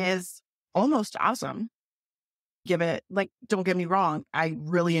 It is almost awesome. Give it, don't get me wrong. I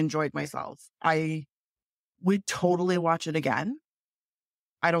really enjoyed myself. I would totally watch it again.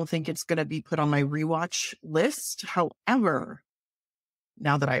 I don't think it's going to be put on my rewatch list. However,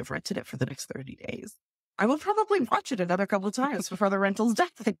 now that I've rented it for the next 30 days, I will probably watch it another couple of times before the rental's done.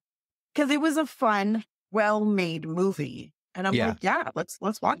 Because it was a fun, well-made movie. And I'm like,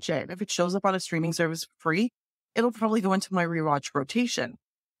 let's watch it. If it shows up on a streaming service for free, it'll probably go into my rewatch rotation.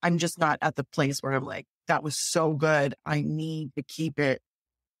 I'm just not at the place where I'm like, that was so good. I need to keep it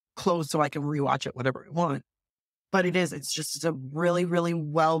closed so I can rewatch it whenever I want. But it's a really, really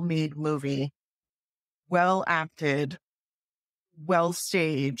well-made movie. Well acted, well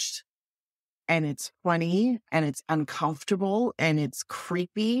staged, and it's funny and it's uncomfortable and it's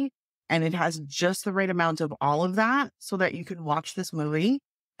creepy and it has just the right amount of all of that so that you can watch this movie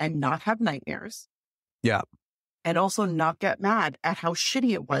and not have nightmares. Yeah. And also not get mad at how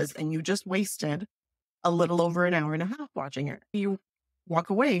shitty it was and you just wasted a little over an hour and a half watching it. You walk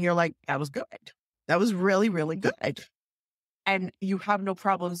away and you're like, that was good. That was really, really good. And you have no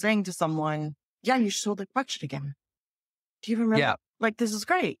problem saying to someone, yeah, you should totally watch it again. Do you remember? Yeah. This is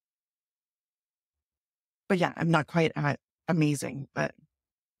great. But yeah, I'm not quite amazing, but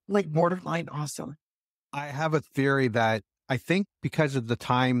borderline awesome. I have a theory that I think because of the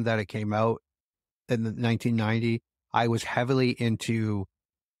time that it came out in the 1990, I was heavily into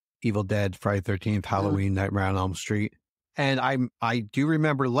Evil Dead, Friday 13th, Halloween, Nightmare on Elm Street. And I do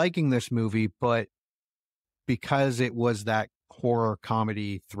remember liking this movie, but because it was that horror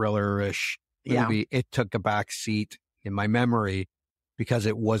comedy thriller-ish movie, it took a back seat in my memory because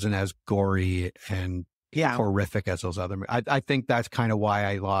it wasn't as gory and horrific as those other movies. I think that's kind of why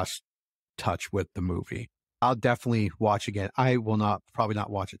I lost touch with the movie. I'll definitely watch again. I will probably not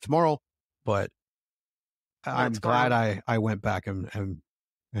watch it tomorrow, but I'm glad I went back and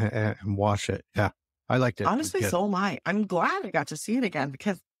watched it. Yeah, I liked it. Honestly, so am I. I'm glad I got to see it again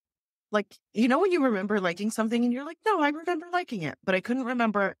because, when you remember liking something and you're like, no, I remember liking it, but I couldn't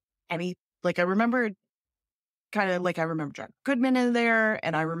remember any. I remembered I remember John Goodman in there,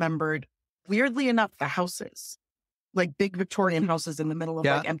 and I remembered, weirdly enough, the houses, big Victorian houses in the middle of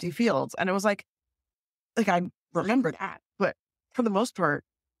empty fields, and it was I remember that, but for the most part,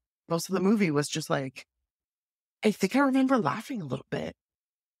 most of the movie was just I think I remember laughing a little bit.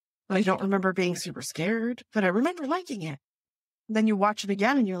 I don't remember being super scared, but I remember liking it. And then you watch it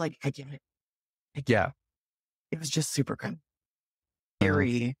again and you're like, I get it. It was just super good.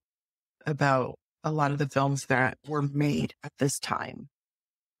 Theory about a lot of the films that were made at this time,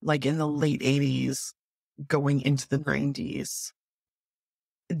 in the late 80s, going into the 90s.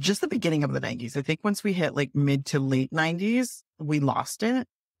 Just the beginning of the 90s. I think once we hit mid to late 90s, we lost it.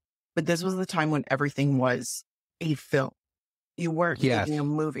 But this was the time when everything was a film. You weren't making a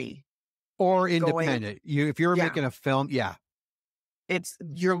movie. Or independent. If you're making a film,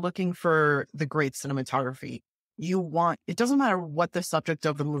 you're looking for the great cinematography. It doesn't matter what the subject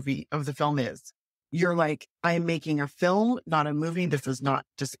of the film is. You're like, I am making a film, not a movie. This is not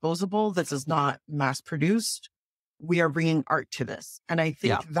disposable. This is not mass produced. We are bringing art to this. And I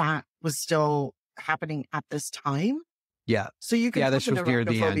think that was still happening at this time. Yeah. So you can this was near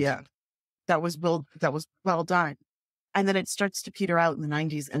the end. That was well done. And then it starts to peter out in the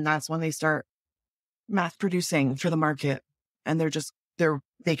 90s. And that's when they start mass producing for the market. And they're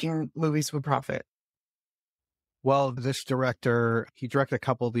making movies for profit. Well, this director, he directed a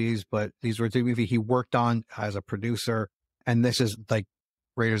couple of these, but these were the movies he worked on as a producer. And this is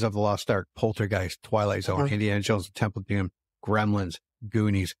Raiders of the Lost Ark, Poltergeist, Twilight Zone, Indiana Jones, the Temple of Doom, Gremlins,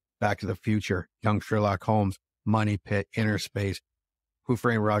 Goonies, Back to the Future, Young Sherlock Holmes, Money Pit, Inner Space, Who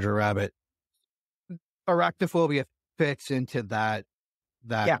Framed Roger Rabbit. Arachnophobia fits into that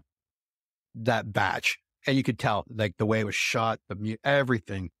batch. And you could tell, the way it was shot,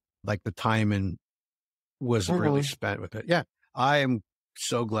 everything, the timing was really spent with it. Yeah. I am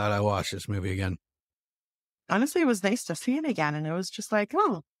so glad I watched this movie again. Honestly, it was nice to see it again. And it was just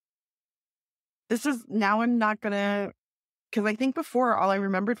now I'm not going to, because I think before all I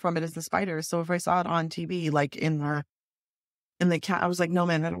remembered from it is the spiders. So if I saw it on TV, in the cat, I was like, no,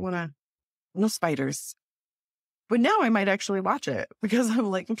 man, I don't want to, no spiders. But now I might actually watch it because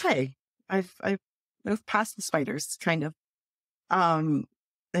I'm like, okay, I've moved past the spiders, kind of. And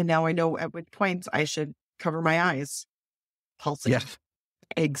now I know at which points I should cover my eyes. Pulsing. Yes.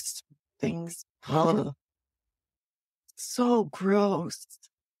 Eggs, things. Ugh. So gross.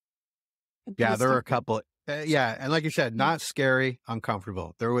 Yeah, there were a couple. Yeah, and like you said, not scary,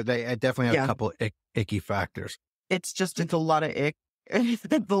 uncomfortable. They definitely have a couple icky factors. It's a lot of ick. It's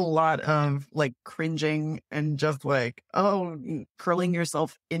a lot of like cringing and just like, curling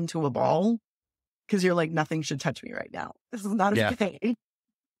yourself into a ball because you're like, nothing should touch me right now. This is not okay.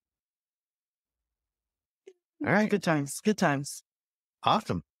 All right. Good times. Good times.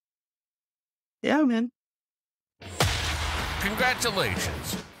 Awesome. Yeah, man.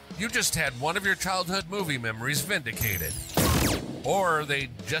 Congratulations. You just had one of your childhood movie memories vindicated. Or they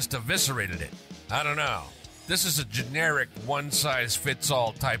just eviscerated it. I don't know. This is a generic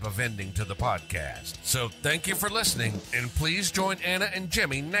one-size-fits-all type of ending to the podcast. So thank you for listening, and please join Anna and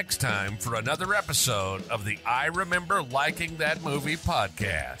Jimmy next time for another episode of the I Remember Liking That Movie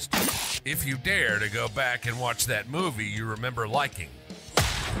podcast. If you dare to go back and watch that movie you remember liking,